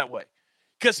he feel that way?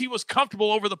 Because he was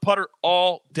comfortable over the putter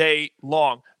all day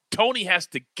long. Tony has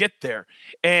to get there.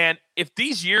 And if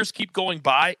these years keep going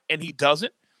by and he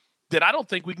doesn't, then I don't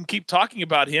think we can keep talking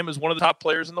about him as one of the top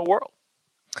players in the world.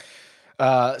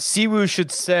 Siwoo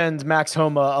should send Max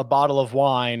Homa a bottle of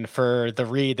wine for the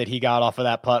read that he got off of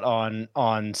that putt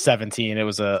on 17. It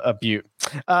was a beaut.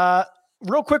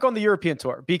 Real quick on the European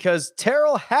tour, because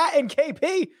Terrell Hatton,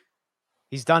 KP,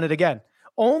 he's done it again.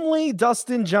 Only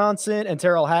Dustin Johnson and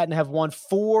Terrell Hatton have won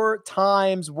 4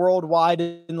 times worldwide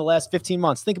in the last 15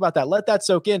 months. Think about that. Let that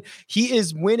soak in. He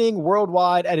is winning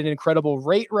worldwide at an incredible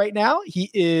rate right now. He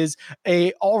is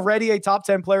already a top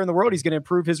 10 player in the world. He's going to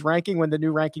improve his ranking when the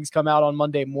new rankings come out on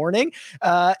Monday morning.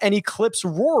 And he clips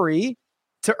Rory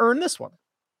to earn this one.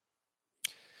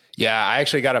 Yeah, I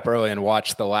actually got up early and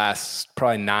watched the last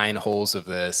probably 9 holes of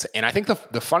this. And I think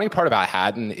the funny part about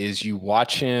Hatton is you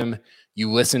watch him, you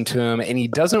listen to him, and he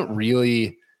doesn't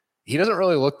really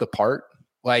look the part.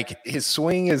 Like, his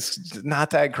swing is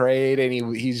not that great,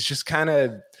 and he's just kind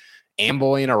of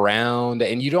ambling around.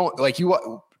 And you don't like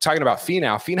talking about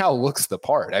Finau. Finau looks the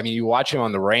part. I mean, you watch him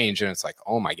on the range, and it's like,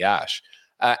 oh my gosh.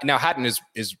 Now Hatton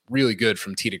is really good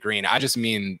from tee to green. I just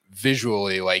mean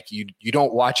visually, like you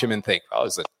don't watch him and think, oh,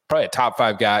 he's probably a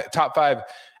top 5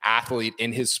 athlete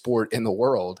in his sport in the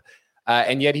world.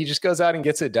 And yet he just goes out and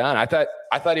gets it done. I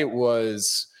thought it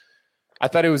was I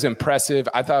thought it was impressive.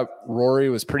 I thought Rory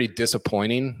was pretty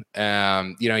disappointing.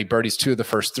 He birdies 2 of the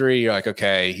first 3. You're like,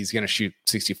 okay, he's going to shoot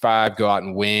 65, go out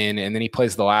and win. And then he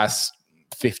plays the last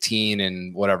 15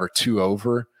 and 2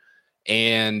 over.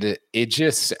 And it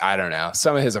just, I don't know.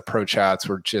 Some of his approach shots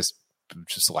were just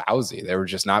lousy. They were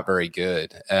just not very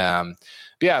good. But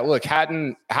yeah, look,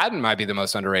 Hatton might be the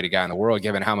most underrated guy in the world,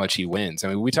 given how much he wins. I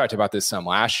mean, we talked about this some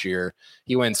last year.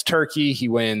 He wins Turkey. He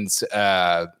won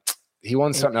something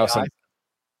else on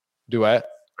Duet.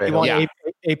 He won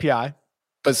API.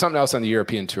 But something else on the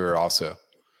European Tour also.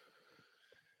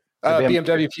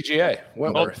 BMW PGA,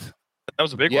 Wentworth. That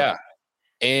was a big one.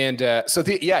 And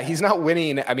he's not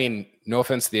winning. I mean, no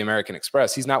offense to the American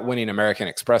Express. He's not winning American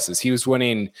Expresses. He was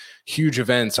winning huge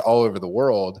events all over the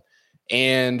world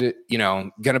and,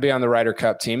 going to be on the Ryder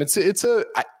Cup team.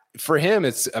 For him,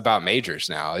 it's about majors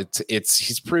now.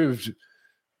 He's proved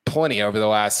plenty over the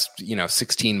last,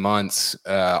 16 months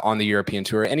on the European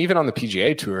Tour and even on the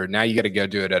PGA Tour. Now you got to go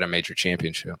do it at a major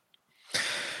championship.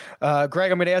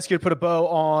 Greg, I'm going to ask you to put a bow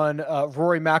on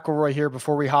Rory McIlroy here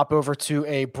before we hop over to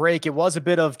a break. It was a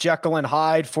bit of Jekyll and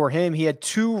Hyde for him. He had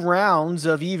 2 rounds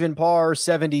of even par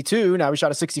 72. Now he shot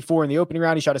a 64 in the opening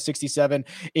round. He shot a 67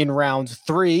 in round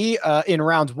 3. In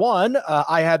round 1,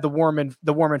 I had the warm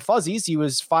and fuzzies. He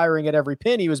was firing at every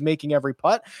pin. He was making every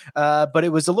putt, but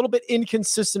it was a little bit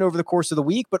inconsistent over the course of the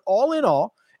week. But all in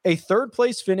all, a 3rd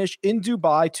place finish in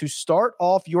Dubai to start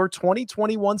off your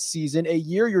 2021 season, a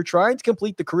year you're trying to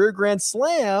complete the career Grand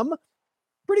Slam.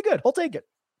 Pretty good. I'll take it.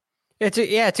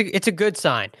 It's a good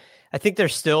sign. I think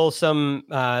there's still some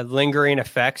lingering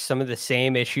effects. Some of the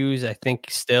same issues, I think,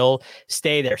 still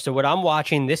stay there. So what I'm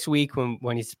watching this week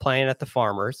when he's playing at the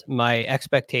Farmers, my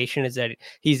expectation is that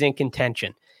he's in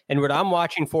contention. And what I'm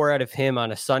watching for out of him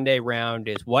on a Sunday round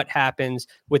is what happens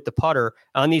with the putter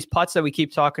on these putts that we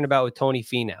keep talking about with Tony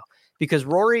Finau. Because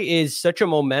Rory is such a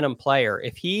momentum player.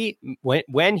 If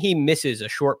when he misses a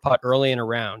short putt early in a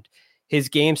round, his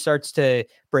game starts to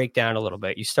break down a little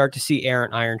bit. You start to see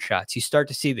errant iron shots. You start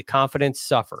to see the confidence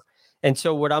suffer. And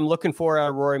so what I'm looking for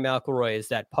out of Rory McIlroy is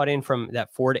that putting from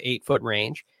that 4 to 8 foot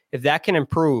range. If that can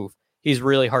improve, he's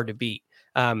really hard to beat.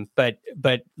 But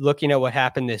looking at what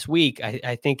happened this week,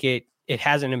 I think it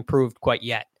hasn't improved quite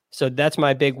yet. So that's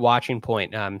my big watching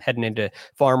point heading into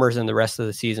Farmers and the rest of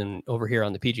the season over here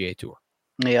on the PGA Tour.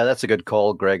 Yeah, that's a good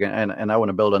call, Greg. And I want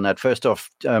to build on that. First off,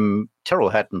 Tyrrell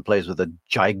Hatton plays with a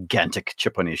gigantic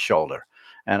chip on his shoulder.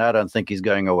 And I don't think he's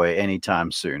going away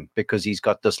anytime soon because he's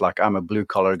got this, like, I'm a blue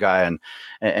collar guy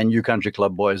and you country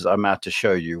club boys, I'm out to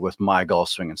show you with my golf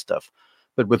swing and stuff.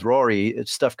 But with Rory,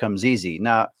 stuff comes easy.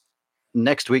 Now,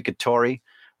 next week at Torrey,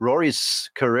 Rory's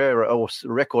career or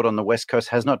record on the West Coast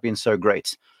has not been so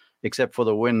great, except for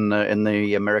the win in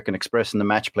the American Express and the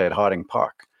match play at Harding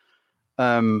Park.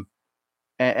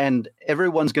 And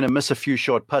everyone's going to miss a few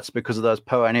short putts because of those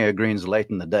Pioneer greens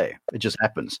late in the day. It just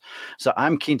happens. So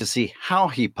I'm keen to see how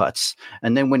he putts.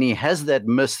 And then when he has that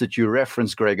miss that you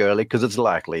referenced, Greg, early, because it's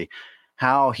likely,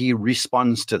 how he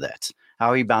responds to that,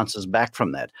 how he bounces back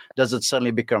from that. Does it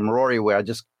suddenly become Rory where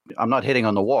I'm not hitting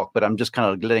on the walk, but I'm just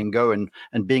kind of letting go and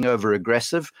being over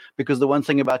aggressive? Because the one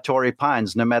thing about Torrey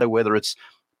Pines, no matter whether it's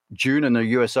June in the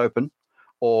US Open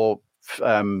or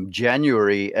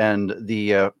January and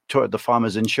the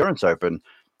Farmers Insurance Open,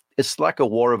 it's like a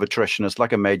war of attrition. It's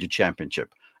like a major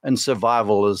championship, and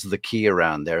survival is the key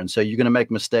around there. And so you're going to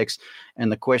make mistakes,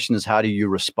 and the question is, how do you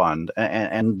respond?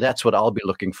 And that's what I'll be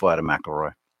looking for out of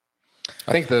McIlroy.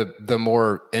 I think the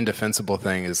more indefensible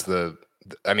thing is the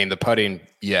putting,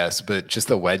 yes, but just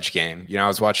the wedge game. I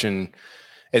was watching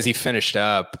as he finished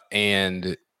up,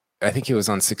 and I think he was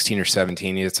on 16 or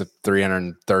 17. It's a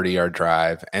 330-yard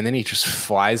drive, and then he just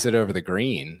flies it over the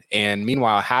green. And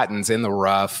meanwhile, Hatton's in the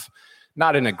rough,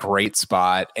 not in a great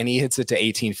spot, and he hits it to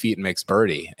 18 feet and makes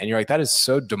birdie. And you're like, that is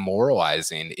so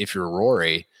demoralizing if you're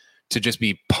Rory to just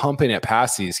be pumping it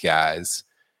past these guys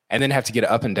and then have to get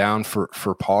up and down for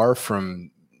par from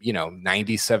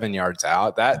 97 yards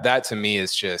out. That to me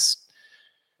is just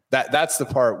that's the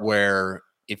part where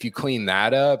if you clean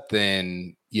that up,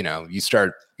 then you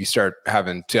start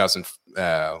having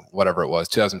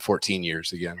 2014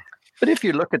 years again. But if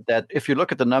you look at that, if you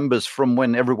look at the numbers from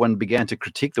when everyone began to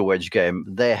critique the wedge game,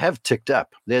 they have ticked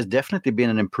up. There's definitely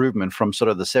been an improvement from sort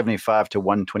of the 75 to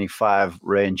 125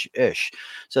 range-ish.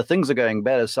 So things are going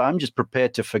better. So I'm just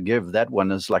prepared to forgive that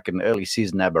one as like an early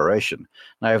season aberration.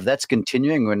 Now, if that's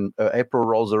continuing when April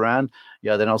rolls around,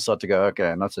 then I'll start to go, okay,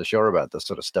 I'm not so sure about this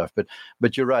sort of stuff.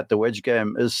 But you're right, the wedge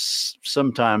game is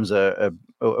sometimes a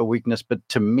weakness. But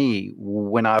to me,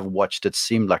 when I've watched it,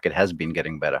 seemed like it has been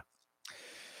getting better.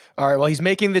 All right, well, he's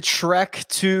making the trek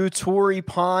to Torrey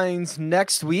Pines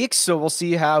next week, so we'll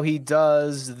see how he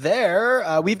does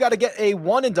there. We've got to get a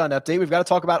one-and-done update. We've got to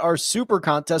talk about our super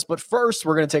contest, but first,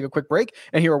 we're going to take a quick break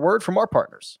and hear a word from our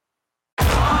partners.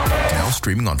 Now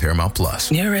streaming on Paramount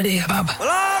Plus. You ready, Bob? Well,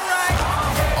 all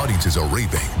right. Audiences are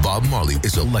raving. Bob Marley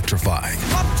is electrifying.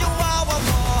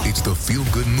 It's the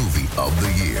feel-good movie of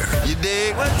the year. You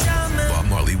dig? Bob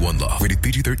Marley, One Love. Rated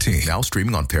PG-13. Now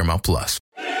streaming on Paramount Plus.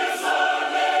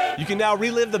 You can now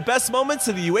relive the best moments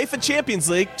of the UEFA Champions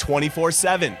League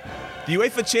 24/7. The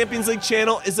UEFA Champions League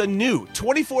channel is a new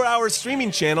 24-hour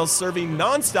streaming channel serving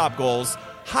non-stop goals,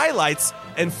 highlights,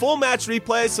 and full match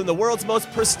replays from the world's most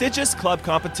prestigious club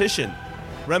competition.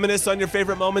 Reminisce on your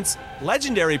favorite moments,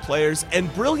 legendary players,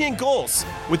 and brilliant goals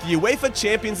with the UEFA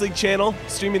Champions League channel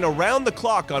streaming around the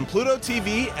clock on Pluto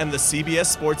TV and the CBS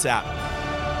Sports app.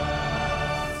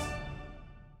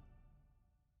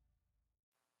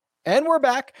 And we're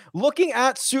back looking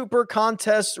at super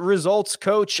contest results,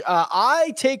 Coach.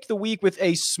 I take the week with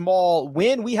a small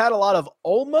win. We had a lot of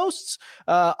almosts.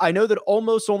 I know that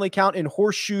almost only count in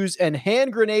horseshoes and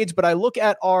hand grenades, but I look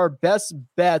at our best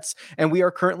bets and we are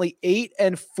currently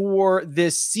 8-4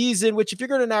 this season, which if you're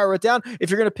going to narrow it down, if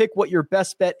you're going to pick what your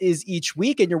best bet is each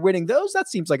week and you're winning those, that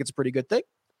seems like it's a pretty good thing.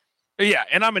 Yeah.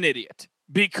 And I'm an idiot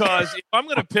because if I'm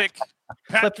going to pick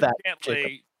Patrick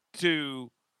Cantlay to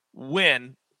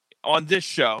win on this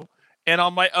show and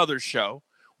on my other show,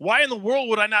 why in the world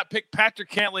would I not pick Patrick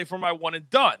Cantlay for my one and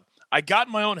done? I got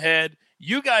in my own head.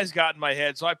 You guys got in my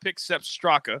head. So I picked Sepp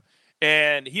Straka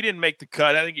and he didn't make the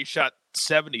cut. I think he shot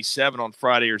 77 on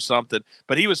Friday or something,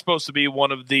 but he was supposed to be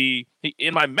one of in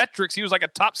my metrics, he was like a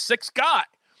top 6 guy.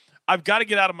 I've got to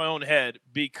get out of my own head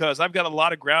because I've got a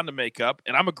lot of ground to make up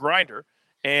and I'm a grinder.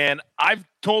 And I've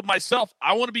told myself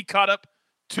I want to be caught up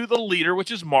to the leader,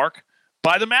 which is Mark,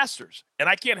 by the Masters. And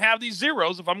I can't have these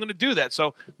zeros if I'm going to do that.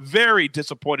 So very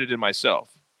disappointed in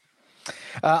myself.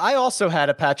 I also had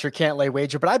a Patrick Cantlay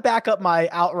wager, but I back up my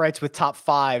outrights with top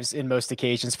 5s in most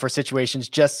occasions for situations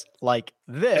just like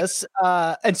this.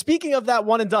 And speaking of that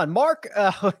one and done, Mark,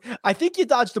 I think you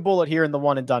dodged a bullet here in the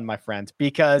one and done, my friend,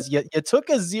 because you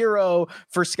took a 0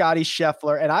 for Scotty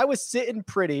Scheffler, and I was sitting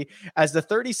pretty as the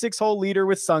 36-hole leader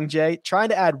with Sungjae, trying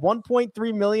to add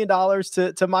 $1.3 million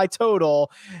to my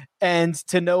total, and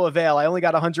to no avail. I only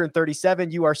got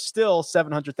 137. You are still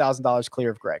 $700,000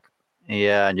 clear of Greg.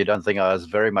 Yeah, and you don't think I was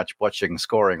very much watching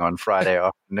scoring on Friday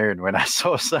afternoon when I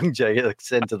saw Sungjae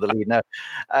extend to the lead. No,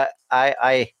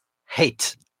 I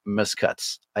hate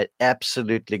miscuts. It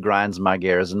absolutely grinds my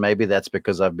gears, and maybe that's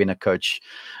because I've been a coach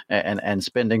and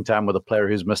spending time with a player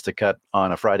who's missed a cut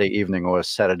on a Friday evening or a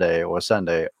Saturday or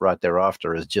Sunday right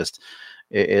thereafter is just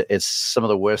it's some of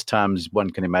the worst times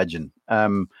one can imagine.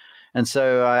 And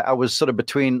so I was sort of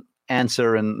between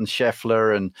Answer and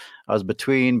Scheffler, and I was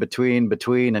between,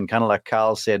 and kind of like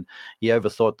Carl said, he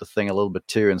overthought the thing a little bit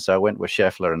too, and so I went with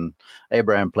Scheffler, and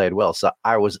Abraham played well, so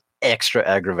I was extra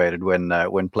aggravated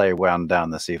when play wound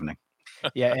down this evening.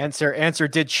 Yeah, Answer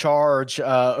did charge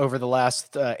over the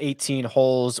last 18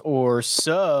 holes or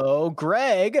so.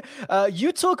 Greg,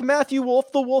 you took Matthew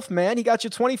Wolff, the Wolf Man. He got you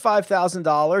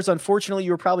 $25,000. Unfortunately,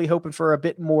 you were probably hoping for a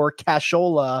bit more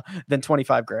cashola than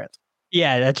 $25,000.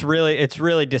 Yeah, it's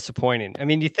really disappointing. I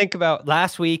mean, you think about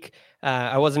last week,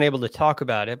 I wasn't able to talk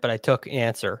about it, but I took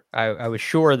Answer. I was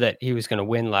sure that he was going to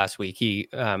win last week. He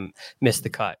missed the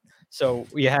cut. So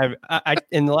you have,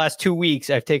 in the last 2 weeks,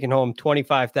 I've taken home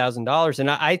 $25,000,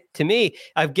 and to me,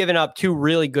 I've given up 2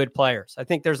 really good players. I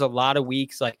think there's a lot of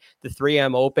weeks like the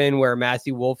 3M Open where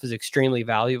Matthew Wolff is extremely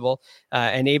valuable,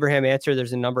 and Abraham Answer.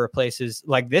 There's a number of places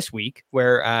like this week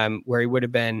where he would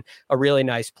have been a really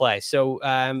nice play. So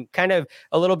kind of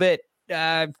a little bit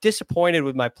disappointed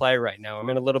with my play right now. I'm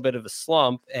in a little bit of a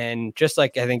slump, and just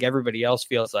like I think everybody else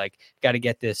feels like, got to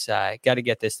get this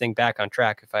thing back on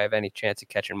track if I have any chance of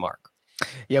catching Mark.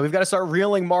 Yeah, we've got to start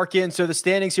reeling Mark in. So the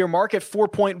standings here, Mark at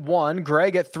 4.1,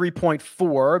 Greg at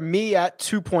 3.4, me at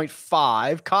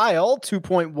 2.5, Kyle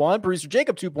 2.1, producer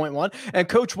Jacob 2.1, and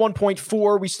Coach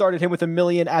 1.4. We started him with $1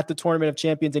 million at the Tournament of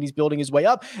Champions, and he's building his way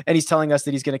up, and he's telling us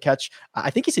that he's going to catch,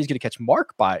 I think he said he's going to catch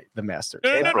Mark by the Masters. No.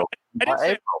 I didn't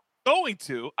say going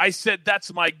to. I said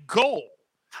that's my goal.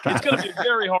 It's going to be a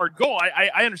very hard goal. I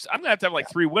understand. I'm going to have like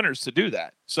 3 winners to do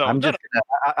that. So I'm going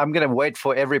to wait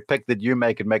for every pick that you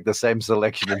make and make the same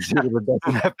selection and see if it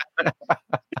doesn't happen.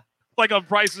 Like on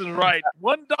Price is Right,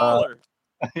 $1.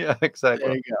 Yeah, exactly.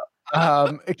 There you go.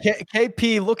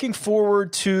 KP, looking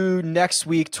forward to next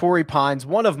week, Torrey Pines,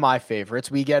 one of my favorites.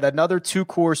 We get another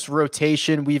 2-course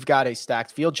rotation. We've got a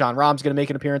stacked field. John Rahm's going to make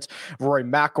an appearance. Rory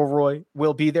McIlroy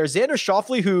will be there. Xander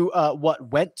Schauffele, who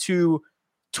went to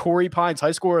Torrey Pines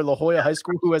High School or La Jolla High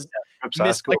School, who has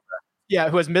missed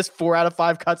who has missed 4 out of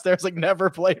 5 cuts there. It's like never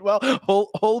played well.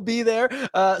 He'll be there.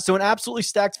 So an absolutely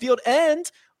stacked field, and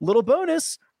little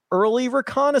bonus, early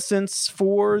reconnaissance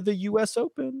for the U.S.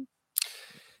 Open.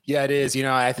 Yeah, it is.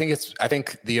 I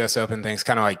think the U.S. Open thing's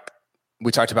kind of like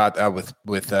we talked about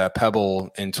with Pebble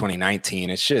in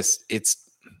 2019.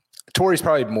 Torrey's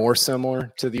probably more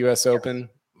similar to the U.S. Open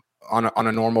on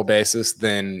a normal basis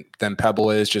than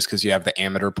Pebble is, just because you have the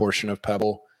amateur portion of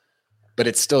Pebble, but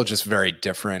it's still just very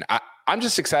different. I'm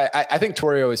just excited. I think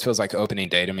Torrey always feels like opening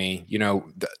day to me.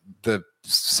 The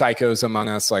psychos among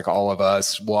us, like all of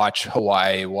us, watch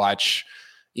Hawaii, watch,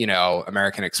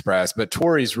 American Express, but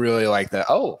Torrey's really like it's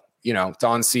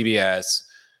on CBS.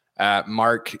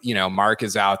 Mark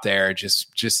is out there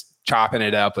just chopping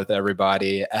it up with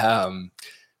everybody.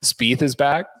 Spieth is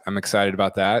back. I'm excited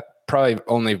about that. Probably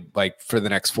only like for the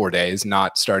next 4 days,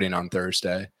 not starting on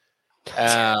Thursday.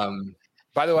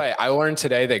 By the way, I learned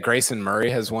today that Grayson Murray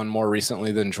has won more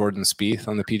recently than Jordan Spieth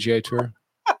on the PGA Tour.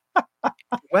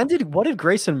 What did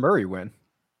Grayson Murray win?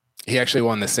 He actually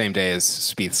won the same day as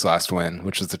Spieth's last win,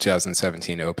 which was the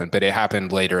 2017 Open, but it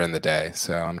happened later in the day,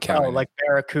 so I'm counting. Oh, like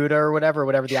Barracuda or whatever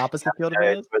the opposite field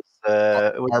is?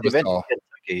 It was Barbasol.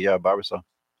 Yeah,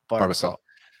 Barbasol.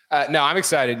 No, I'm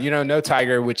excited. No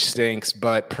Tiger, which stinks,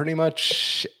 but pretty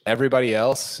much everybody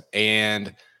else.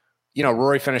 And,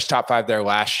 Rory finished top 5 there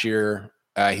last year.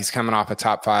 He's coming off a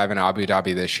top 5 in Abu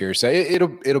Dhabi this year. So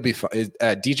it'll be fun.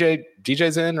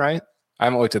 DJ's in, right? I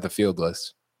haven't looked at the field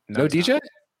list. No DJ?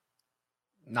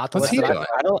 Not the list.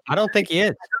 I don't think he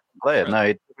is.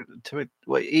 No,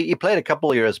 he played a couple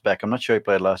of years back. I'm not sure he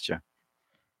played last year.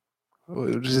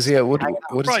 What does he have? What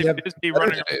does he have?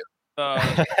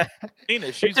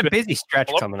 It's a busy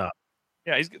stretch coming up.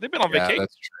 Yeah, they've been on vacation.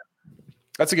 That's true.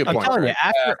 That's a good point. I'm telling you,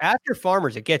 after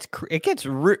Farmers, it gets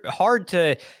hard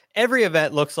to. Every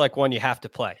event looks like one you have to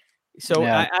play. So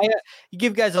I you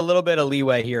give guys a little bit of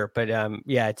leeway here, but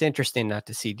it's interesting not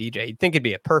to see DJ. You'd think it'd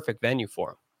be a perfect venue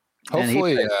for him.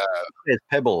 Hopefully, it's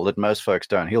Pebble that most folks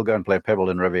don't. He'll go and play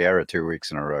Pebble in Riviera 2 weeks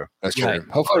in a row. That's true. Right.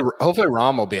 Hopefully,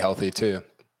 Rahm will be healthy too.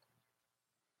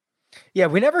 Yeah,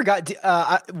 we never got.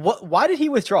 Why did he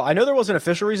withdraw? I know there was an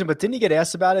official reason, but didn't he get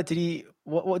asked about it? Did he?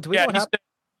 What happened?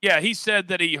 He said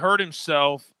that he hurt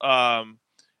himself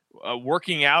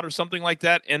working out or something like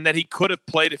that, and that he could have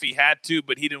played if he had to,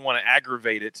 but he didn't want to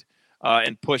aggravate it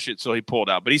and push it, so he pulled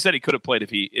out. But he said he could have played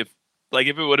if it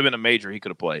would have been a major, he could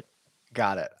have played.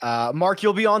 Got it. Mark,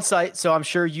 you'll be on site, so I'm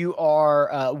sure you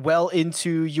are well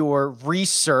into your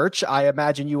research. I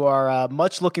imagine you are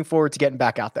much looking forward to getting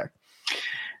back out there.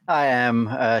 I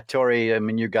am, Tori. I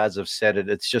mean, you guys have said it.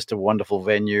 It's just a wonderful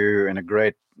venue and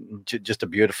just a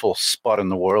beautiful spot in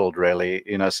the world, really.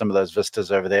 Some of those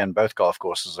vistas over there, and both golf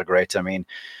courses are great. I mean,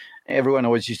 everyone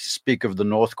always used to speak of the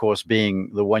North Course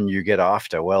being the one you get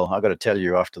after. Well, I got to tell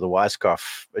you, after the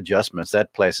Weiskopf adjustments,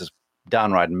 that place is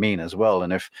downright mean as well.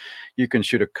 And if you can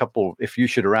shoot if you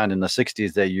shoot around in the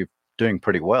 60s there, you're doing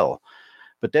pretty well.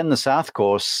 But then the South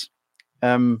Course,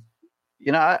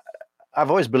 I've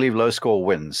always believed low score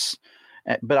wins,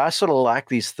 but I sort of like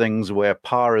these things where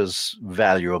par is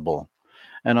valuable.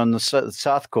 And on the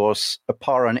South Course, a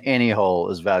par on any hole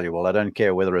is valuable. I don't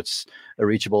care whether it's a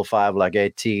reachable 5 like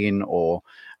 18 or,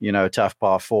 tough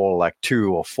par 4 like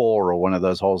 2 or 4 or one of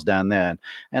those holes down there.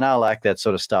 And I like that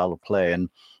sort of style of play. And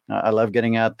I love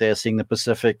getting out there, seeing the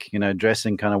Pacific,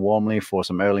 dressing kind of warmly for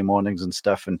some early mornings and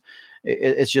stuff. And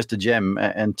it's just a gem.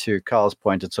 And to Carl's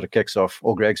point, it sort of kicks off,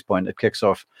 or Greg's point, it kicks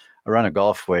off a run of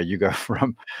golf where you go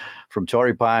from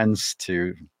Torrey Pines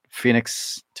to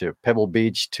Phoenix to Pebble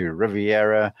Beach to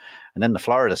Riviera, and then the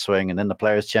Florida swing, and then the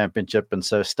Players Championship, and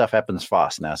so stuff happens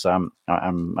fast now. So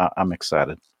I'm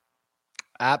excited.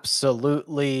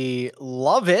 Absolutely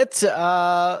love it.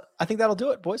 I think that'll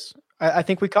do it, boys. I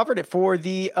think we covered it for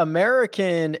the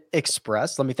American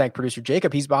Express. Let me thank producer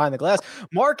Jacob. He's behind the glass.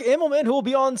 Mark Immelman, who will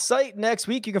be on site next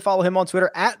week. You can follow him on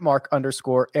Twitter at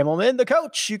Mark_Immelman. The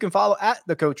coach, you can follow at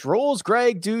The Coach Rules.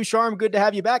 Greg Ducharme, good to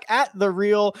have you back at The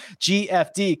Real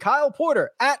GFD. Kyle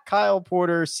Porter at Kyle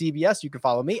Porter CBS. You can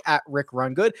follow me at Rick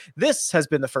Rungood. This has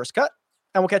been The First Cut,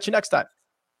 and we'll catch you next time.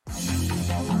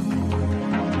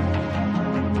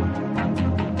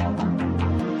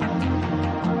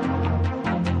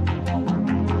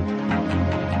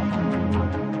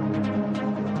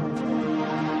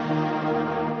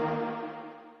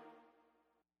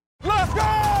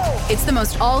 It's the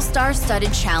most all-star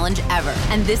studded challenge ever.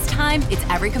 And this time, it's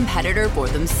every competitor for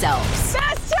themselves.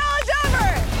 Best challenge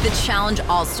ever! The Challenge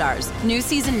All-Stars. New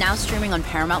season now streaming on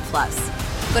Paramount+.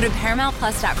 Go to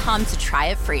ParamountPlus.com to try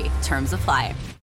it free. Terms apply.